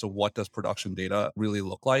it comes to what does production data really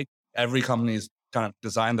look like. Every company's kind of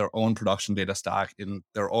designed their own production data stack in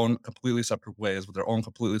their own completely separate ways with their own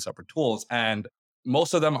completely separate tools. And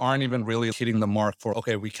most of them aren't even really hitting the mark for,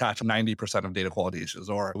 okay, we catch 90% of data quality issues,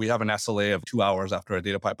 or we have an SLA of 2 hours after a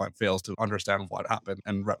data pipeline fails to understand what happened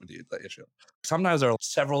and remedy the issue. Sometimes there are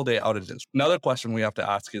several day outages. Another question we have to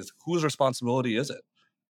ask is, whose responsibility is it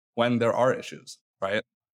when there are issues, right?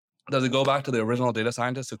 Does it go back to the original data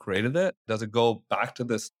scientist who created it? Does it go back to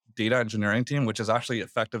this data engineering team, which is actually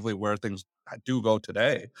effectively where things do go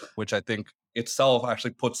today, which I think itself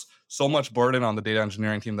actually puts so much burden on the data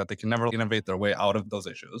engineering team that they can never innovate their way out of those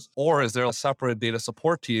issues? Or is there a separate data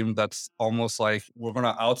support team that's almost like we're going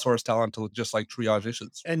to outsource talent to just like triage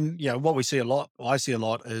issues? And what we see a lot, I see a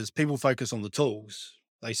lot, is people focus on the tools.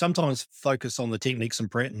 They sometimes focus on the techniques and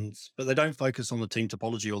patterns, but they don't focus on the team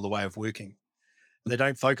topology or the way of working. They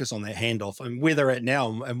don't focus on that handoff and where they're at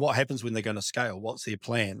now and what happens when they're going to scale. What's their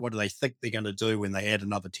plan? What do they think they're going to do when they add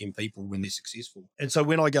another 10 people when they're successful? And so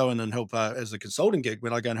when I go in and help as a consulting gig,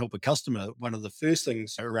 when I go and help a customer, one of the first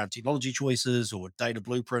things around technology choices or data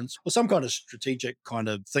blueprints or some kind of strategic kind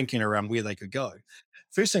of thinking around where they could go.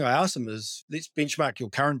 First thing I ask them is, let's benchmark your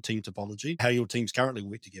current team topology, how your teams currently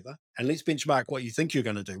work together, and let's benchmark what you think you're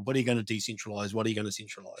going to do. What are you going to decentralize? What are you going to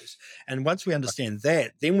centralize? And once we understand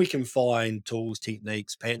that, then we can find tools,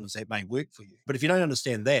 techniques, patterns that may work for you. But if you don't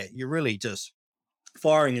understand that, you're really just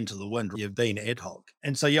firing into the wind. You've been ad hoc.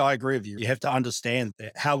 And so, I agree with you. You have to understand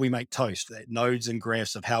that how we make toast, that nodes and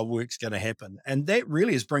graphs of how work's going to happen. And that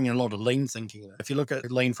really is bringing a lot of lean thinking in. If you look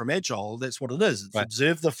at lean from agile, that's what it is. It's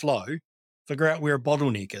observe the flow, figure out where a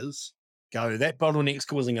bottleneck is, go, that bottleneck's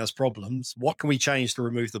causing us problems. What can we change to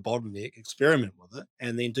remove the bottleneck? Experiment with it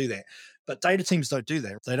and then do that. But data teams don't do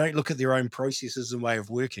that. They don't look at their own processes and way of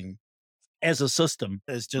working as a system.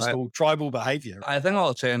 It's just Right. all tribal behavior. I think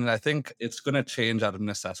I'll change. I think it's going to change out of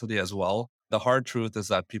necessity as well. The hard truth is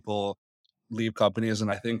that people leave companies.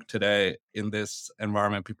 And I think today in this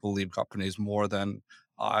environment, people leave companies more than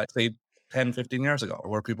say 10, 15 years ago,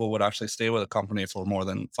 where people would actually stay with a company for more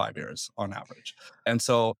than 5 years on average. And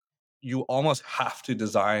so you almost have to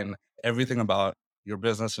design everything about your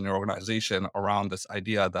business and your organization around this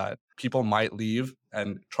idea that people might leave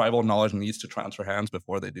and tribal knowledge needs to transfer hands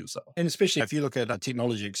before they do so. And especially if you look at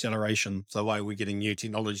technology acceleration, the way we're getting new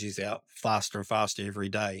technologies out faster and faster every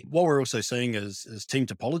day, what we're also seeing is team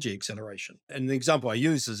topology acceleration. And the example I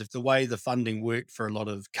use is if the way the funding worked for a lot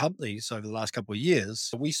of companies over the last couple of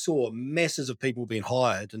years, we saw masses of people being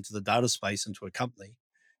hired into the data space into a company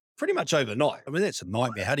pretty much overnight. I mean, that's a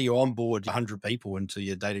nightmare. How do you onboard 100 people into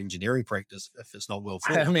your data engineering practice if it's not well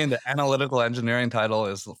I formed? mean, the analytical engineering title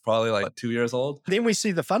is probably like 2 years old. Then we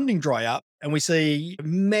see the funding dry up and we see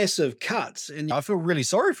massive cuts. And I feel really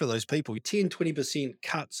sorry for those people 10, 20%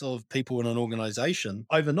 cuts of people in an organization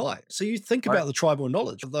overnight. So you think Right. about the tribal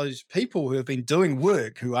knowledge of those people who have been doing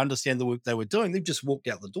work, who understand the work they were doing. They've just walked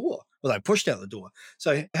out the door or they pushed out the door.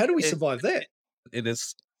 So how do we It, survive that? it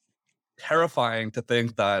is terrifying to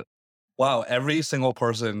think that, wow, every single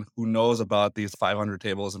person who knows about these 500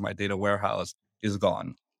 tables in my data warehouse is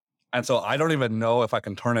gone. And so I don't even know if I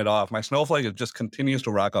can turn it off. My Snowflake, it just continues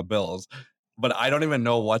to rack up bills, but I don't even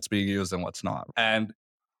know what's being used and what's not. And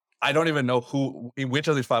I don't even know which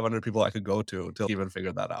of these 500 people I could go to even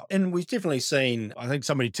figure that out. And we've definitely seen, I think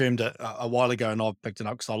somebody termed it a while ago and I've picked it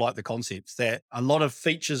up because I like the concepts that a lot of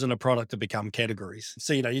features in a product have become categories.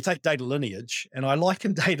 So, you take data lineage and I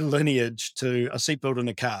liken data lineage to a seatbelt in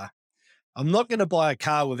a car. I'm not going to buy a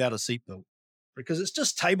car without a seatbelt because it's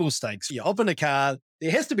just table stakes. You hop in a car,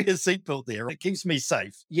 there has to be a seatbelt there. It keeps me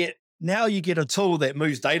safe. Yet now you get a tool that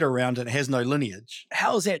moves data around and has no lineage.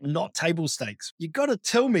 How is that not table stakes? You've got to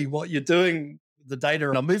tell me what you're doing with the data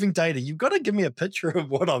and I'm moving data. You've got to give me a picture of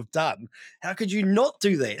what I've done. How could you not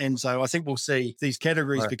do that? And so I think we'll see these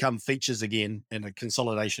categories Right. become features again and a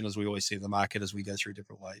consolidation as we always see in the market as we go through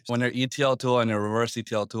different waves. When your ETL tool and your reverse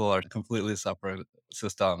ETL tool are completely separate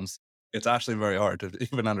systems, it's actually very hard to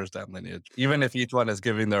even understand lineage, even if each one is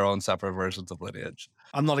giving their own separate versions of lineage.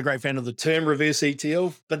 I'm not a great fan of the term reverse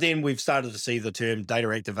ETL, but then we've started to see the term data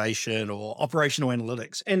activation or operational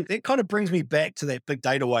analytics. And it kind of brings me back to that big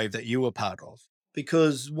data wave that you were part of,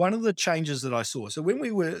 because one of the changes that I saw, so when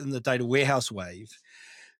we were in the data warehouse wave,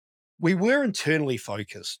 we were internally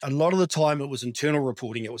focused. A lot of the time it was internal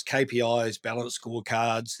reporting. It was KPIs, balanced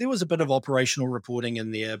scorecards. There was a bit of operational reporting in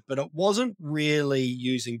there, but it wasn't really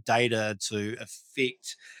using data to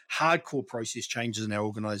affect hardcore process changes in our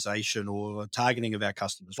organization or targeting of our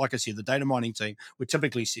customers. Like I said, the data mining team were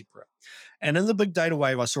typically separate. And in the big data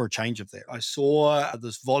wave, I saw a change of that. I saw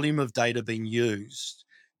this volume of data being used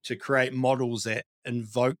to create models that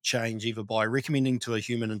invoke change either by recommending to a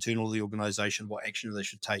human internal to the organization what action they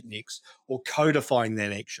should take next or codifying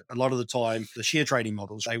that action. A lot of the time, the share trading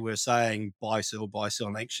models, they were saying buy, sell,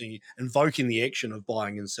 and actually invoking the action of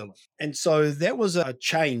buying and selling. And so that was a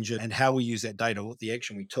change in how we use that data, what the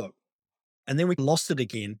action we took. And then we lost it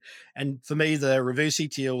again. And for me, the reverse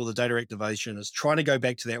ETL or the data activation is trying to go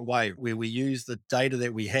back to that way where we use the data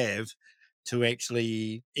that we have to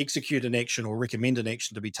actually execute an action or recommend an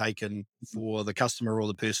action to be taken for the customer or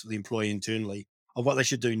the person, the employee internally of what they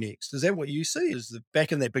should do next. Is that what you see? Is that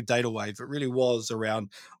back in that big data wave, it really was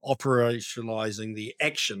around operationalizing the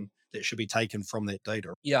action that should be taken from that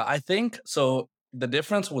data. Yeah, I think so. The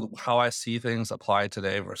difference with how I see things apply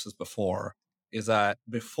today versus before is that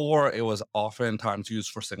before it was oftentimes used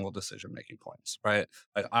for single decision making points, right?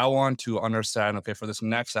 Like I want to understand, okay, for this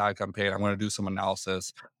next ad campaign, I'm going to do some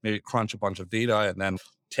analysis, maybe crunch a bunch of data and then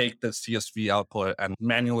take the CSV output and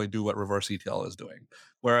manually do what reverse ETL is doing.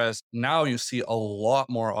 Whereas now you see a lot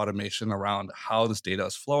more automation around how this data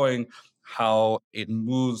is flowing, how it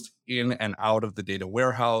moves in and out of the data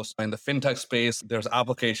warehouse. In the fintech space, there's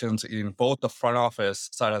applications in both the front office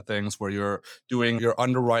side of things where you're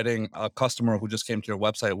underwriting a customer who just came to your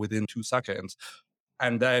website within 2 seconds.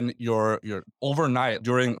 And then you're overnight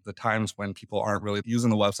during the times when people aren't really using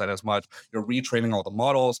the website as much, you're retraining all the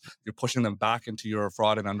models, you're pushing them back into your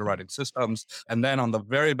fraud and underwriting systems. And then on the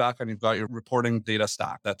very back end, you've got your reporting data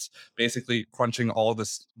stack that's basically crunching all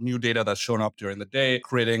this new data that's shown up during the day,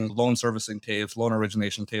 creating loan servicing tapes, loan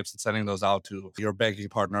origination tapes, and sending those out to your banking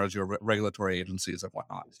partners, your regulatory agencies and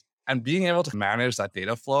whatnot. And being able to manage that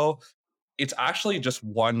data flow, it's actually just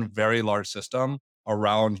one very large system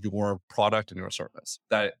around your product and your service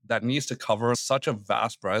that needs to cover such a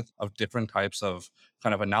vast breadth of different types of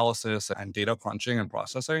kind of analysis and data crunching and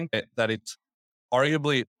processing that it's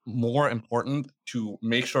arguably more important to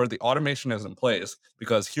make sure the automation is in place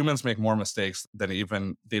because humans make more mistakes than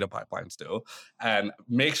even data pipelines do, and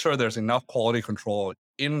make sure there's enough quality control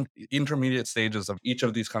in intermediate stages of each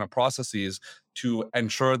of these kind of processes to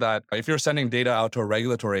ensure that if you're sending data out to a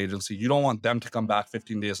regulatory agency, you don't want them to come back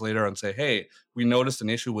 15 days later and say, hey, we noticed an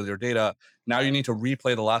issue with your data. Now you need to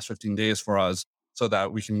replay the last 15 days for us so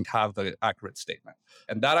that we can have the accurate statement.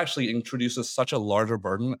 And that actually introduces such a larger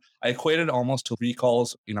burden. I equate it almost to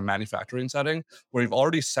recalls in a manufacturing setting where you've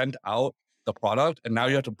already sent out the product and now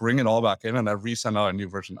you have to bring it all back in and then resend out a new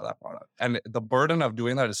version of that product. And the burden of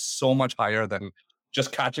doing that is so much higher than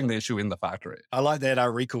just catching the issue in the factory. I like that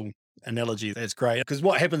recall analogy. That's great. Because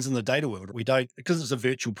what happens in the data world, we don't, because it's a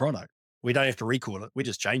virtual product, we don't have to recall it. We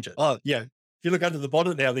just change it. Oh, yeah. If you look under the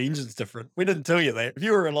bonnet now, the engine's different. We didn't tell you that. If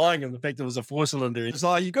you were relying on the fact it was a 4-cylinder, it's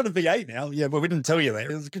like, you've got a V8 now. Yeah, but we didn't tell you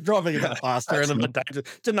that. It was driving a bit faster and a bit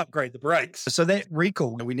dangerous. Didn't upgrade the brakes. So that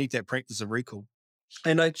recall, we need that practice of recall.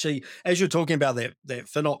 And actually, as you're talking about that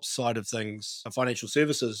FinOps side of things, financial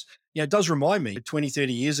services, it does remind me 20,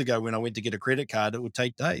 30 years ago when I went to get a credit card, it would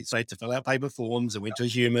take days. I had to fill out paper forms. I went to a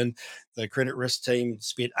human. The credit risk team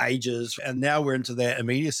spent ages. And now we're into that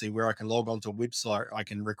immediacy where I can log onto a website. I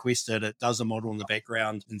can request it. It does a model in the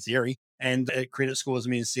background in theory. And it credit scores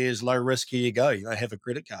me and says, low risk, here you go. I have a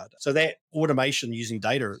credit card. So that automation using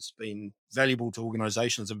data has been valuable to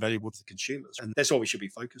organizations and valuable to consumers. And that's what we should be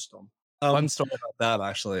focused on. Fun story about that,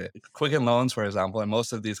 actually. Quicken Loans, for example, and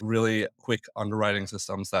most of these really quick underwriting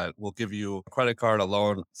systems that will give you a credit card, a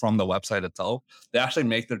loan from the website itself, they actually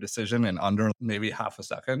make their decision in under maybe half a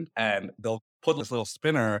second. And they'll put this little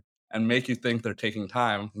spinner and make you think they're taking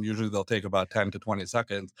time. And usually they'll take about 10 to 20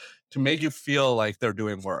 seconds to make you feel like they're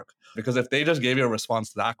doing work. Because if they just gave you a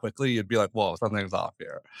response that quickly, you'd be like, whoa, something's off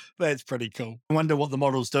here. That's pretty cool. I wonder what the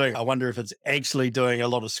model's doing. I wonder if it's actually doing a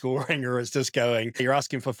lot of scoring or it's just going, you're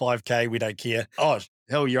asking for 5K, we don't care. Oh,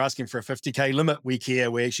 hell, you're asking for a 50K limit, we care.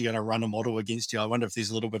 We're actually going to run a model against you. I wonder if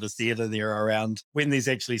there's a little bit of theater there around when there's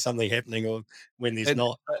actually something happening or when there's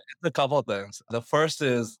not. It's a couple of things. The first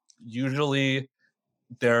is usually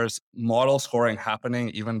there's model scoring happening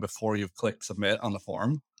even before you've clicked submit on the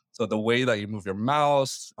form. So the way that you move your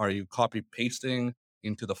mouse, are you copy pasting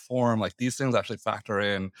into the form? Like these things actually factor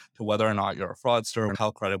in to whether or not you're a fraudster and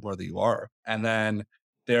how creditworthy you are. And then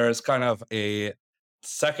there's kind of a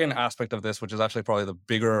second aspect of this, which is actually probably the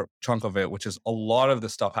bigger chunk of it, which is a lot of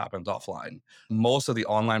this stuff happens offline. Most of the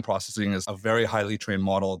online processing is a very highly trained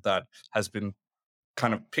model that has been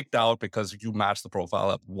kind of picked out because you match the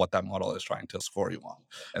profile of what that model is trying to score you on.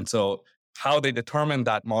 And so how they determine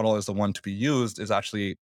that model is the one to be used is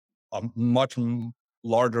actually a much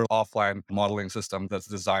larger offline modeling system that's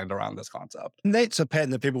designed around this concept. And that's a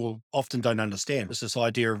pattern that people often don't understand. It's this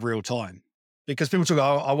idea of real time. Because people talk,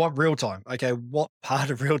 oh, I want real time. Okay, what part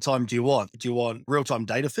of real time do you want? Do you want real time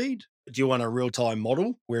data feed? Do you want a real time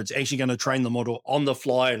model where it's actually going to train the model on the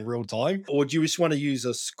fly in real time? Or do you just want to use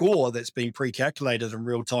a score that's been pre-calculated in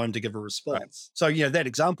real time to give a response? Right. So, that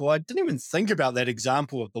example, I didn't even think about that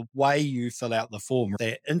example of the way you fill out the form.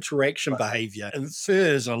 That interaction behavior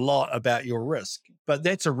infers a lot about your risk, but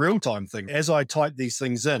that's a real time thing. As I type these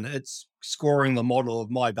things in, it's scoring the model of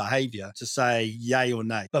my behavior to say yay or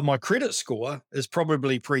nay. But my credit score is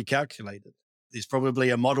probably pre-calculated. There's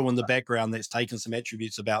probably a model in the background that's taken some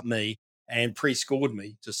attributes about me and pre-scored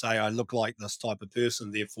me to say I look like this type of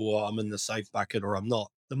person, therefore I'm in the safe bucket or I'm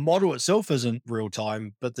not. The model itself isn't real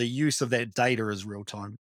time, but the use of that data is real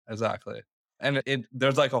time. Exactly. And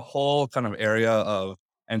there's like a whole kind of area of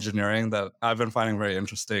engineering that I've been finding very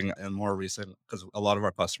interesting and more recent because a lot of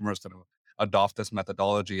our customers kind of adopt this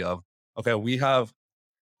methodology of, okay, we have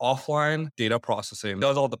offline data processing,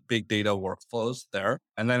 does all the big data workflows there.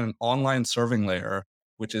 And then an online serving layer,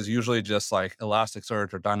 which is usually just like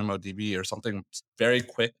Elasticsearch or DynamoDB or something very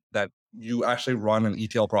quick that you actually run an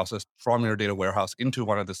ETL process from your data warehouse into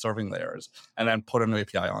one of the serving layers and then put an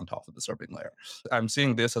API on top of the serving layer. I'm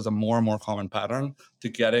seeing this as a more and more common pattern to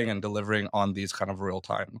getting and delivering on these kind of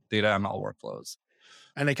real-time data ML workflows.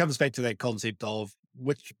 And it comes back to that concept of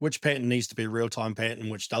which pattern needs to be a real-time pattern,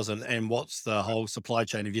 which doesn't, and what's the whole supply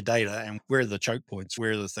chain of your data, and where are the choke points,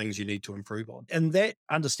 where are the things you need to improve on. And that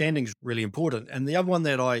understanding is really important. And the other one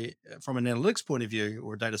that from an analytics point of view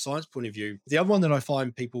or a data science point of view, the other one that I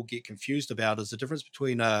find people get confused about is the difference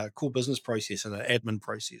between a core business process and an admin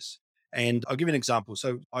process. And I'll give you an example.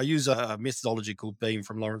 So I use a methodology called Beam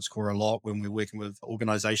from Lawrence Core a lot when we're working with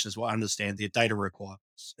organizations who understand their data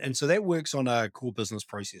requirements. And so that works on a core business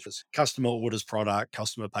processes. Customer orders product,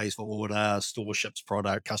 customer pays for order, store ships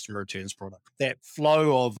product, customer returns product. That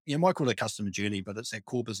flow of, you might call it a customer journey, but it's that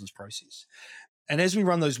core business process. And as we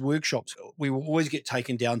run those workshops, we will always get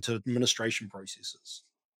taken down to administration processes.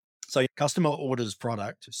 So customer orders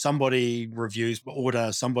product, somebody reviews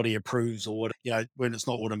order, somebody approves order, when it's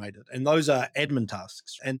not automated. And those are admin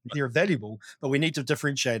tasks and they're valuable, but we need to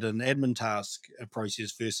differentiate an admin task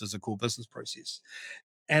process versus a core business process.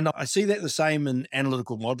 And I see that the same in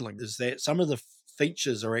analytical modeling is that some of the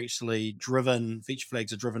features are actually driven, feature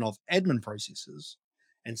flags are driven off admin processes.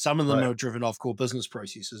 And some of them Right. are driven off core business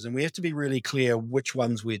processes. And we have to be really clear which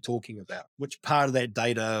ones we're talking about, which part of that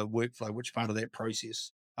data workflow, which part of that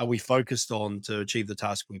process are we focused on to achieve the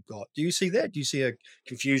task we've got. Do you see that? Do you see a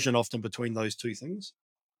confusion often between those two things?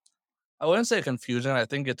 I wouldn't say confusion. I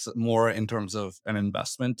think it's more in terms of an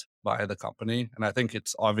investment by the company. And I think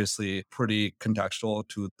it's obviously pretty contextual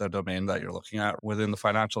to the domain that you're looking at. Within the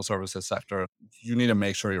financial services sector, you need to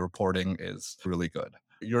make sure your reporting is really good.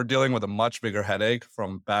 You're dealing with a much bigger headache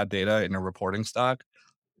from bad data in your reporting stack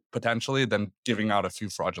potentially than giving out a few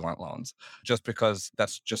fraudulent loans, just because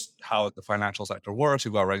that's just how the financial sector works.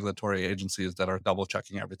 You've got regulatory agencies that are double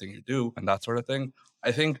checking everything you do and that sort of thing.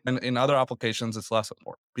 I think in other applications, it's less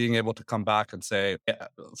important. Being able to come back and say, yeah,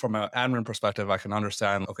 from an admin perspective, I can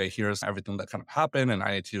understand, okay, here's everything that kind of happened and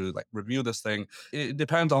I need to like review this thing. It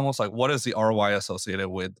depends almost like what is the ROI associated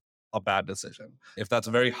with a bad decision. If that's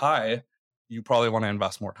very high, you probably want to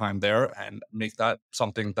invest more time there and make that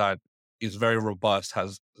something that is very robust,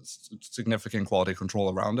 has significant quality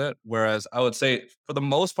control around it. Whereas I would say for the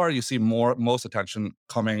most part, you see most attention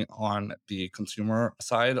coming on the consumer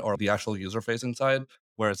side or the actual user facing side.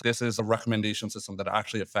 Whereas this is a recommendation system that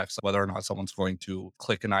actually affects whether or not someone's going to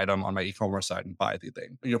click an item on my e-commerce site and buy the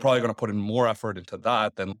thing. You're probably going to put in more effort into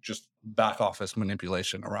that than just back office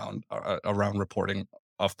manipulation around reporting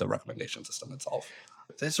of the recommendation system itself.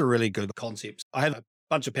 That's a really good concept. I have a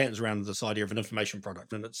bunch of patents around this idea of an information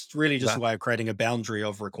product, and it's really just a Exactly. way of creating a boundary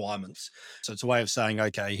of requirements. So it's a way of saying,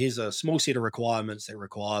 okay, here's a small set of requirements that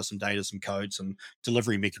require some data, some code, some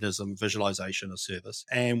delivery mechanism, visualization, a service.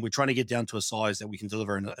 And we're trying to get down to a size that we can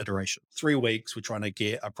deliver in an iteration. 3 weeks, we're trying to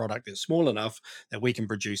get a product that's small enough that we can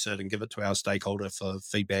produce it and give it to our stakeholder for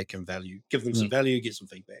feedback and value. Give them some value, get some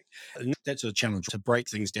feedback. And that's a challenge to break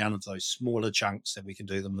things down into those smaller chunks that we can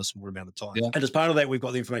do them in a small amount of time. Yeah. And as part of that, we've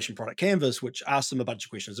got the information product canvas, which asks them a bunch of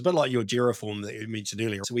questions, a bit like your JIRA form that you mentioned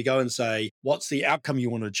earlier. So we go and say, what's the outcome you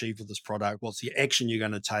want to achieve with this product? What's the action you're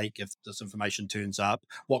going to take if this information turns up?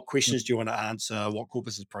 What questions do you want to answer? What core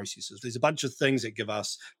business processes? There's a bunch of things that give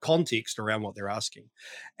us context around what they're asking.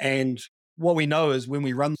 And what we know is when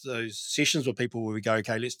we run those sessions with people where we go,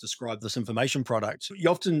 okay, let's describe this information product, you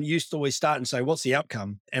often used to always start and say, what's the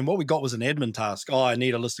outcome? And what we got was an admin task. Oh, I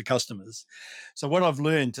need a list of customers. So what I've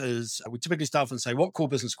learned is we typically start off and say, what core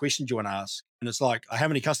business question do you want to ask? And it's like, how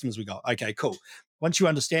many customers we got? Okay, cool. Once you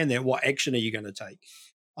understand that, what action are you going to take?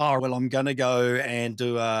 Oh, well, I'm going to go and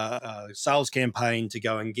do a sales campaign to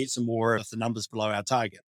go and get some more if the numbers below our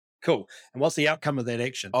target. Cool. And what's the outcome of that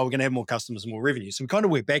action? Oh, we're going to have more customers and more revenue. So we kind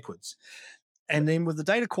of work backwards. And then with the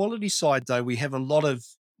data quality side, though, we have a lot of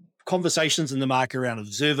conversations in the market around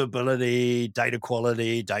observability, data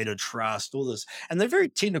quality, data trust, all this. And they're very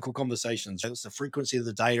technical conversations. It's the frequency of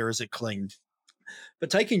the data, is it cleaned?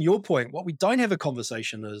 But taking your point, what we don't have a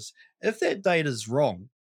conversation is if that data is wrong,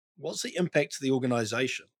 what's the impact to the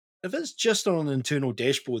organization? If it's just on an internal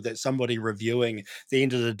dashboard that somebody reviewing at the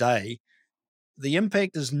end of the day, the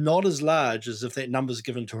impact is not as large as if that number is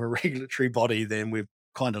given to a regulatory body, then we've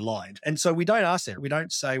kind of lied. And so we don't ask that. We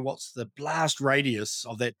don't say what's the blast radius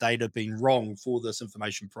of that data being wrong for this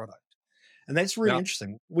information product. And that's really Yeah.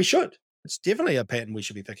 interesting. We should. It's definitely a pattern we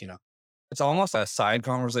should be picking up. It's almost a side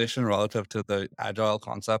conversation relative to the agile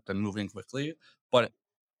concept and moving quickly. But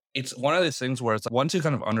it's one of these things where it's once you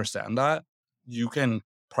kind of understand that, you can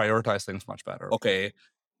prioritize things much better. Okay,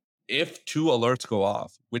 if two alerts go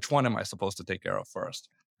off, which one am I supposed to take care of first?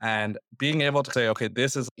 And being able to say, okay,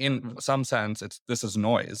 this is in some sense, this is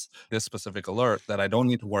noise, this specific alert that I don't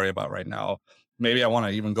need to worry about right now. Maybe I want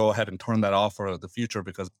to even go ahead and turn that off for the future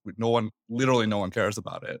because literally no one cares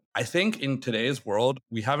about it. I think in today's world,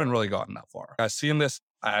 we haven't really gotten that far. I've seen this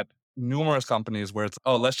at numerous companies where it's,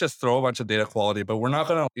 oh, let's just throw a bunch of data quality, but we're not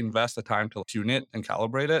going to invest the time to tune it and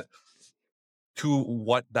calibrate it to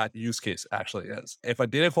what that use case actually is. If a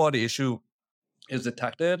data quality issue is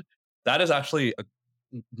detected, that is actually a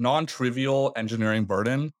non-trivial engineering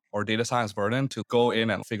burden or data science burden to go in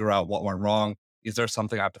and figure out what went wrong, Is there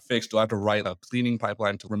something I have to fix? Do I have to write a cleaning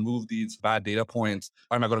pipeline to remove these bad data points?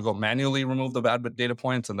 Am I going to go manually remove the bad data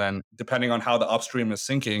points? And then depending on how the upstream is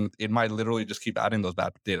syncing, it might literally just keep adding those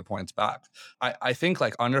bad data points back. I think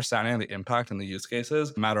like understanding the impact and the use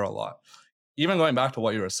cases matter a lot. Even going back to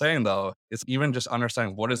what you were saying, though, it's even just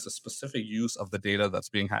understanding what is the specific use of the data that's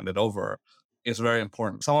being handed over is very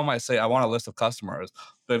important. Someone might say, I want a list of customers,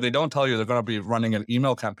 but if they don't tell you they're going to be running an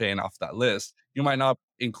email campaign off that list, you might not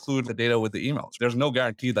include the data with the emails. There's no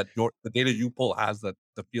guarantee that the data you pull has the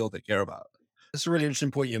field they care about. That's a really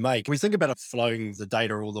interesting point you make. We think about it flowing the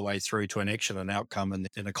data all the way through to an action, an outcome,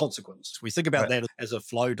 and a consequence. We think about that as a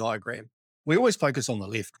flow diagram. We always focus on the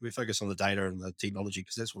left. We focus on the data and the technology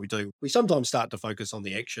because that's what we do. We sometimes start to focus on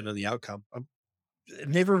the action and the outcome.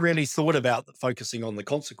 Never really thought about focusing on the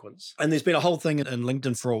consequence. And there's been a whole thing in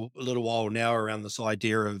LinkedIn for a little while now around this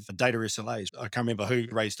idea of data SLAs. I can't remember who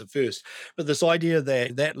raised it first, but this idea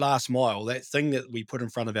that last mile, that thing that we put in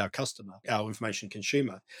front of our customer, our information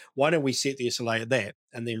consumer, why don't we set the SLA at that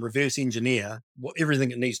and then reverse engineer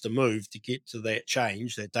everything it needs to move to get to that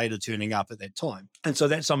change, that data turning up at that time. And so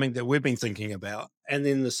that's something that we've been thinking about. And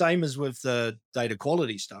then the same as with the data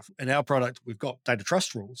quality stuff. In our product, we've got data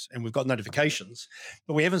trust rules and we've got notifications,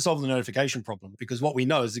 but we haven't solved the notification problem because what we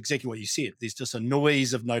know is exactly what you said. There's just a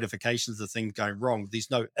noise of notifications of things going wrong. There's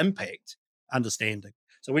no impact understanding.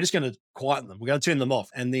 So we're just going to quieten them. We're going to turn them off.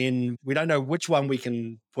 And then we don't know which one we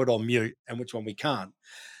can put on mute and which one we can't.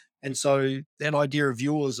 And so that idea of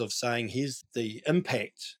yours of saying, here's the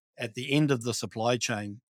impact at the end of the supply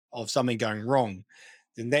chain of something going wrong,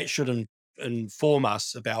 then that should inform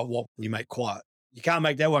us about what we make quiet. You can't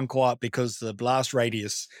make that one quiet because the blast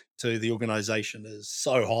radius to the organization is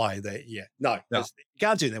so high that, you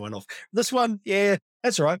can't turn that one off. This one,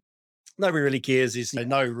 that's all right. Nobody really cares. There's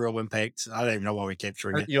no real impact. I don't even know why we're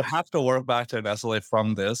capturing it. You have to work back to an SLA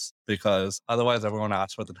from this because otherwise everyone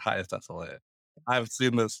asks for the highest SLA. I've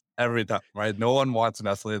seen this every time, right? No one wants an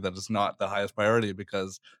SLA that is not the highest priority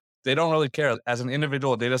because they don't really care. As an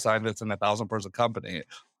individual data scientist in a 1,000-person company,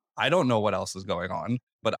 I don't know what else is going on,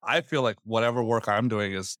 but I feel like whatever work I'm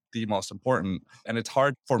doing is the most important. And it's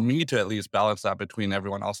hard for me to at least balance that between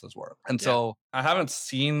everyone else's work. And so I haven't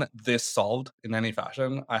seen this solved in any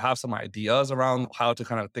fashion. I have some ideas around how to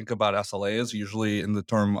kind of think about SLAs, usually in the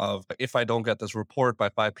term of, if I don't get this report by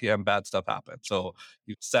 5 p.m., bad stuff happens. So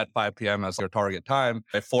you set 5 p.m. as your target time.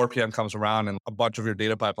 If 4 p.m. comes around and a bunch of your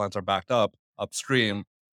data pipelines are backed up upstream,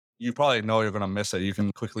 you probably know you're going to miss it. You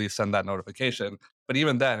can quickly send that notification. But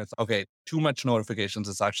even then, it's okay, too much notifications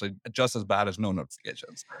is actually just as bad as no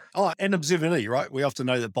notifications. Oh, and observability, right? We often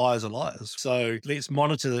know that buyers are liars. So let's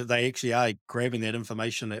monitor that they actually are grabbing that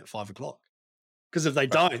information at 5 o'clock. Because if they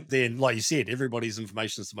don't, then like you said, everybody's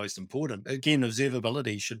information is the most important. Again,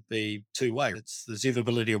 observability should be two-way. It's the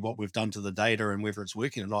observability of what we've done to the data and whether it's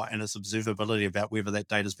working or not. And it's observability about whether that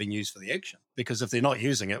data is being used for the action. Because if they're not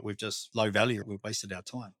using it, we've just low value. We've wasted our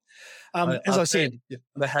time. As I said,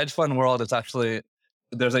 the hedge fund world is actually,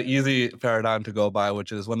 there's an easy paradigm to go by,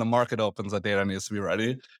 which is when the market opens, the data needs to be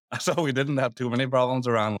ready. So we didn't have too many problems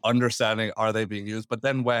around understanding, are they being used? But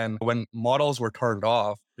then when models were turned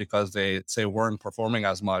off because they say weren't performing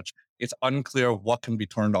as much, it's unclear what can be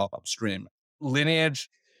turned off upstream. Lineage,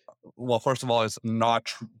 well, first of all, is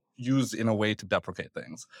not used in a way to deprecate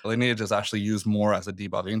things. Lineage is actually used more as a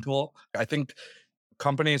debugging tool. I think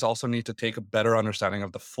companies also need to take a better understanding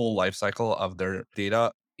of the full life cycle of their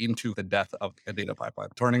data into the death of a data pipeline,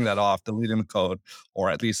 turning that off, deleting the code, or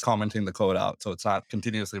at least commenting the code out so it's not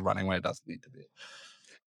continuously running when it doesn't need to be.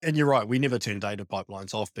 And you're right, we never turn data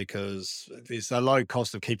pipelines off because there's a low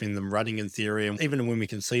cost of keeping them running in theory. And even when we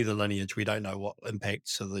can see the lineage, we don't know what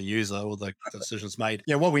impacts to the user or the decisions made.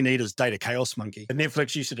 What we need is data chaos monkey. And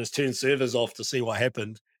Netflix used to just turn servers off to see what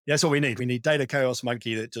happened. That's what we need. We need data chaos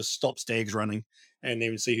monkey that just stops tags running and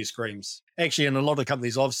then see who screams. Actually, in a lot of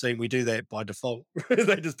companies I've seen, we do that by default.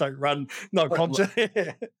 They just don't run, no content.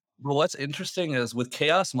 Well, what's interesting is with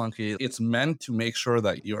Chaos Monkey, it's meant to make sure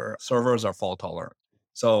that your servers are fault tolerant.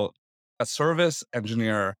 So a service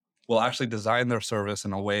engineer will actually design their service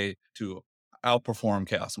in a way to outperform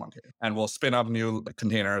Chaos Monkey and will spin up new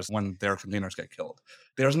containers when their containers get killed.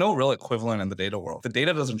 There's no real equivalent in the data world. If the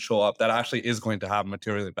data doesn't show up, that actually is going to have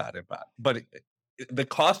materially bad impact. But the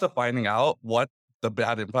cost of finding out what the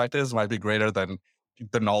bad impact is might be greater than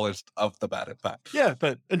the knowledge of the bad impact. Yeah,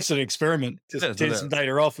 but it's an experiment. Just turn some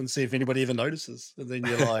data off and see if anybody ever notices. And then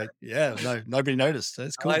you're like, nobody noticed.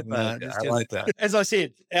 That's cool. I like that. As I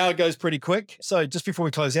said, hour goes pretty quick. So just before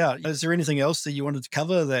we close out, is there anything else that you wanted to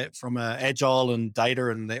cover that from Agile and data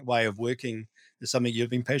and that way of working Is something you've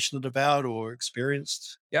been passionate about or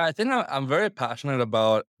experienced? Yeah, I think I'm very passionate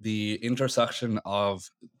about the intersection of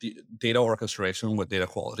the data orchestration with data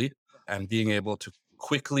quality and being able to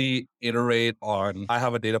quickly iterate on, I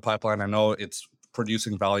have a data pipeline. I know it's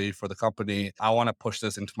producing value for the company. I want to push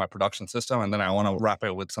this into my production system and then I want to wrap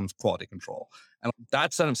it with some quality control. And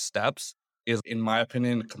that set of steps is, in my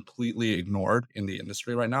opinion, completely ignored in the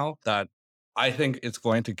industry right now. That I think it's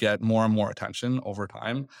going to get more and more attention over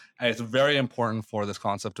time. And it's very important for this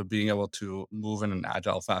concept of being able to move in an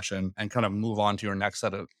agile fashion and kind of move on to your next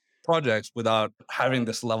set of projects without having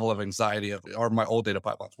this level of anxiety of, are my old data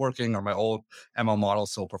pipelines working? Are my old ML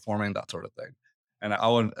models still performing? That sort of thing. And I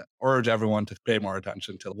would urge everyone to pay more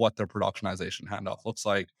attention to what their productionization handoff looks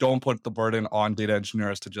like. Don't put the burden on data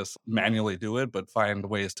engineers to just manually do it, but find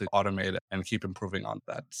ways to automate it and keep improving on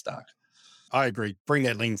that stack. I agree. Bring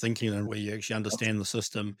that lean thinking in where you actually understand the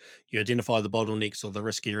system, you identify the bottlenecks or the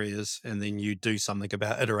risk areas, and then you do something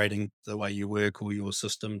about iterating the way you work or your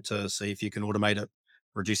system to see if you can automate it,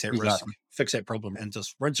 reduce that risk, Exactly. fix that problem, and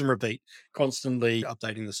just rinse and repeat, constantly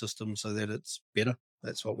updating the system so that it's better.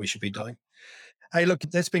 That's what we should be doing. Hey, look,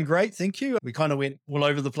 that's been great. Thank you. We kind of went all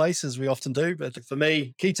over the place as we often do. But for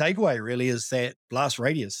me, key takeaway really is that blast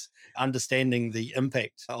radius, understanding the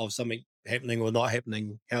impact of something happening or not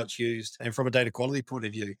happening, how it's used. And from a data quality point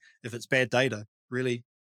of view, if it's bad data, really,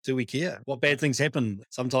 do we care? What bad things happen?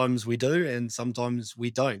 Sometimes we do, and sometimes we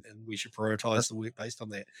don't. And we should prioritize the work based on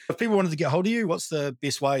that. If people wanted to get hold of you, what's the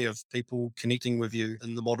best way of people connecting with you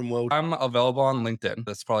in the modern world? I'm available on LinkedIn.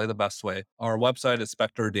 That's probably the best way. Our website is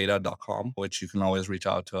specterdata.com, which you can always reach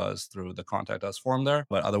out to us through the contact us form there.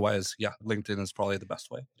 But otherwise, yeah, LinkedIn is probably the best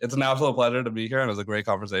way. It's an absolute pleasure to be here and it was a great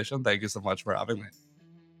conversation. Thank you so much for having me.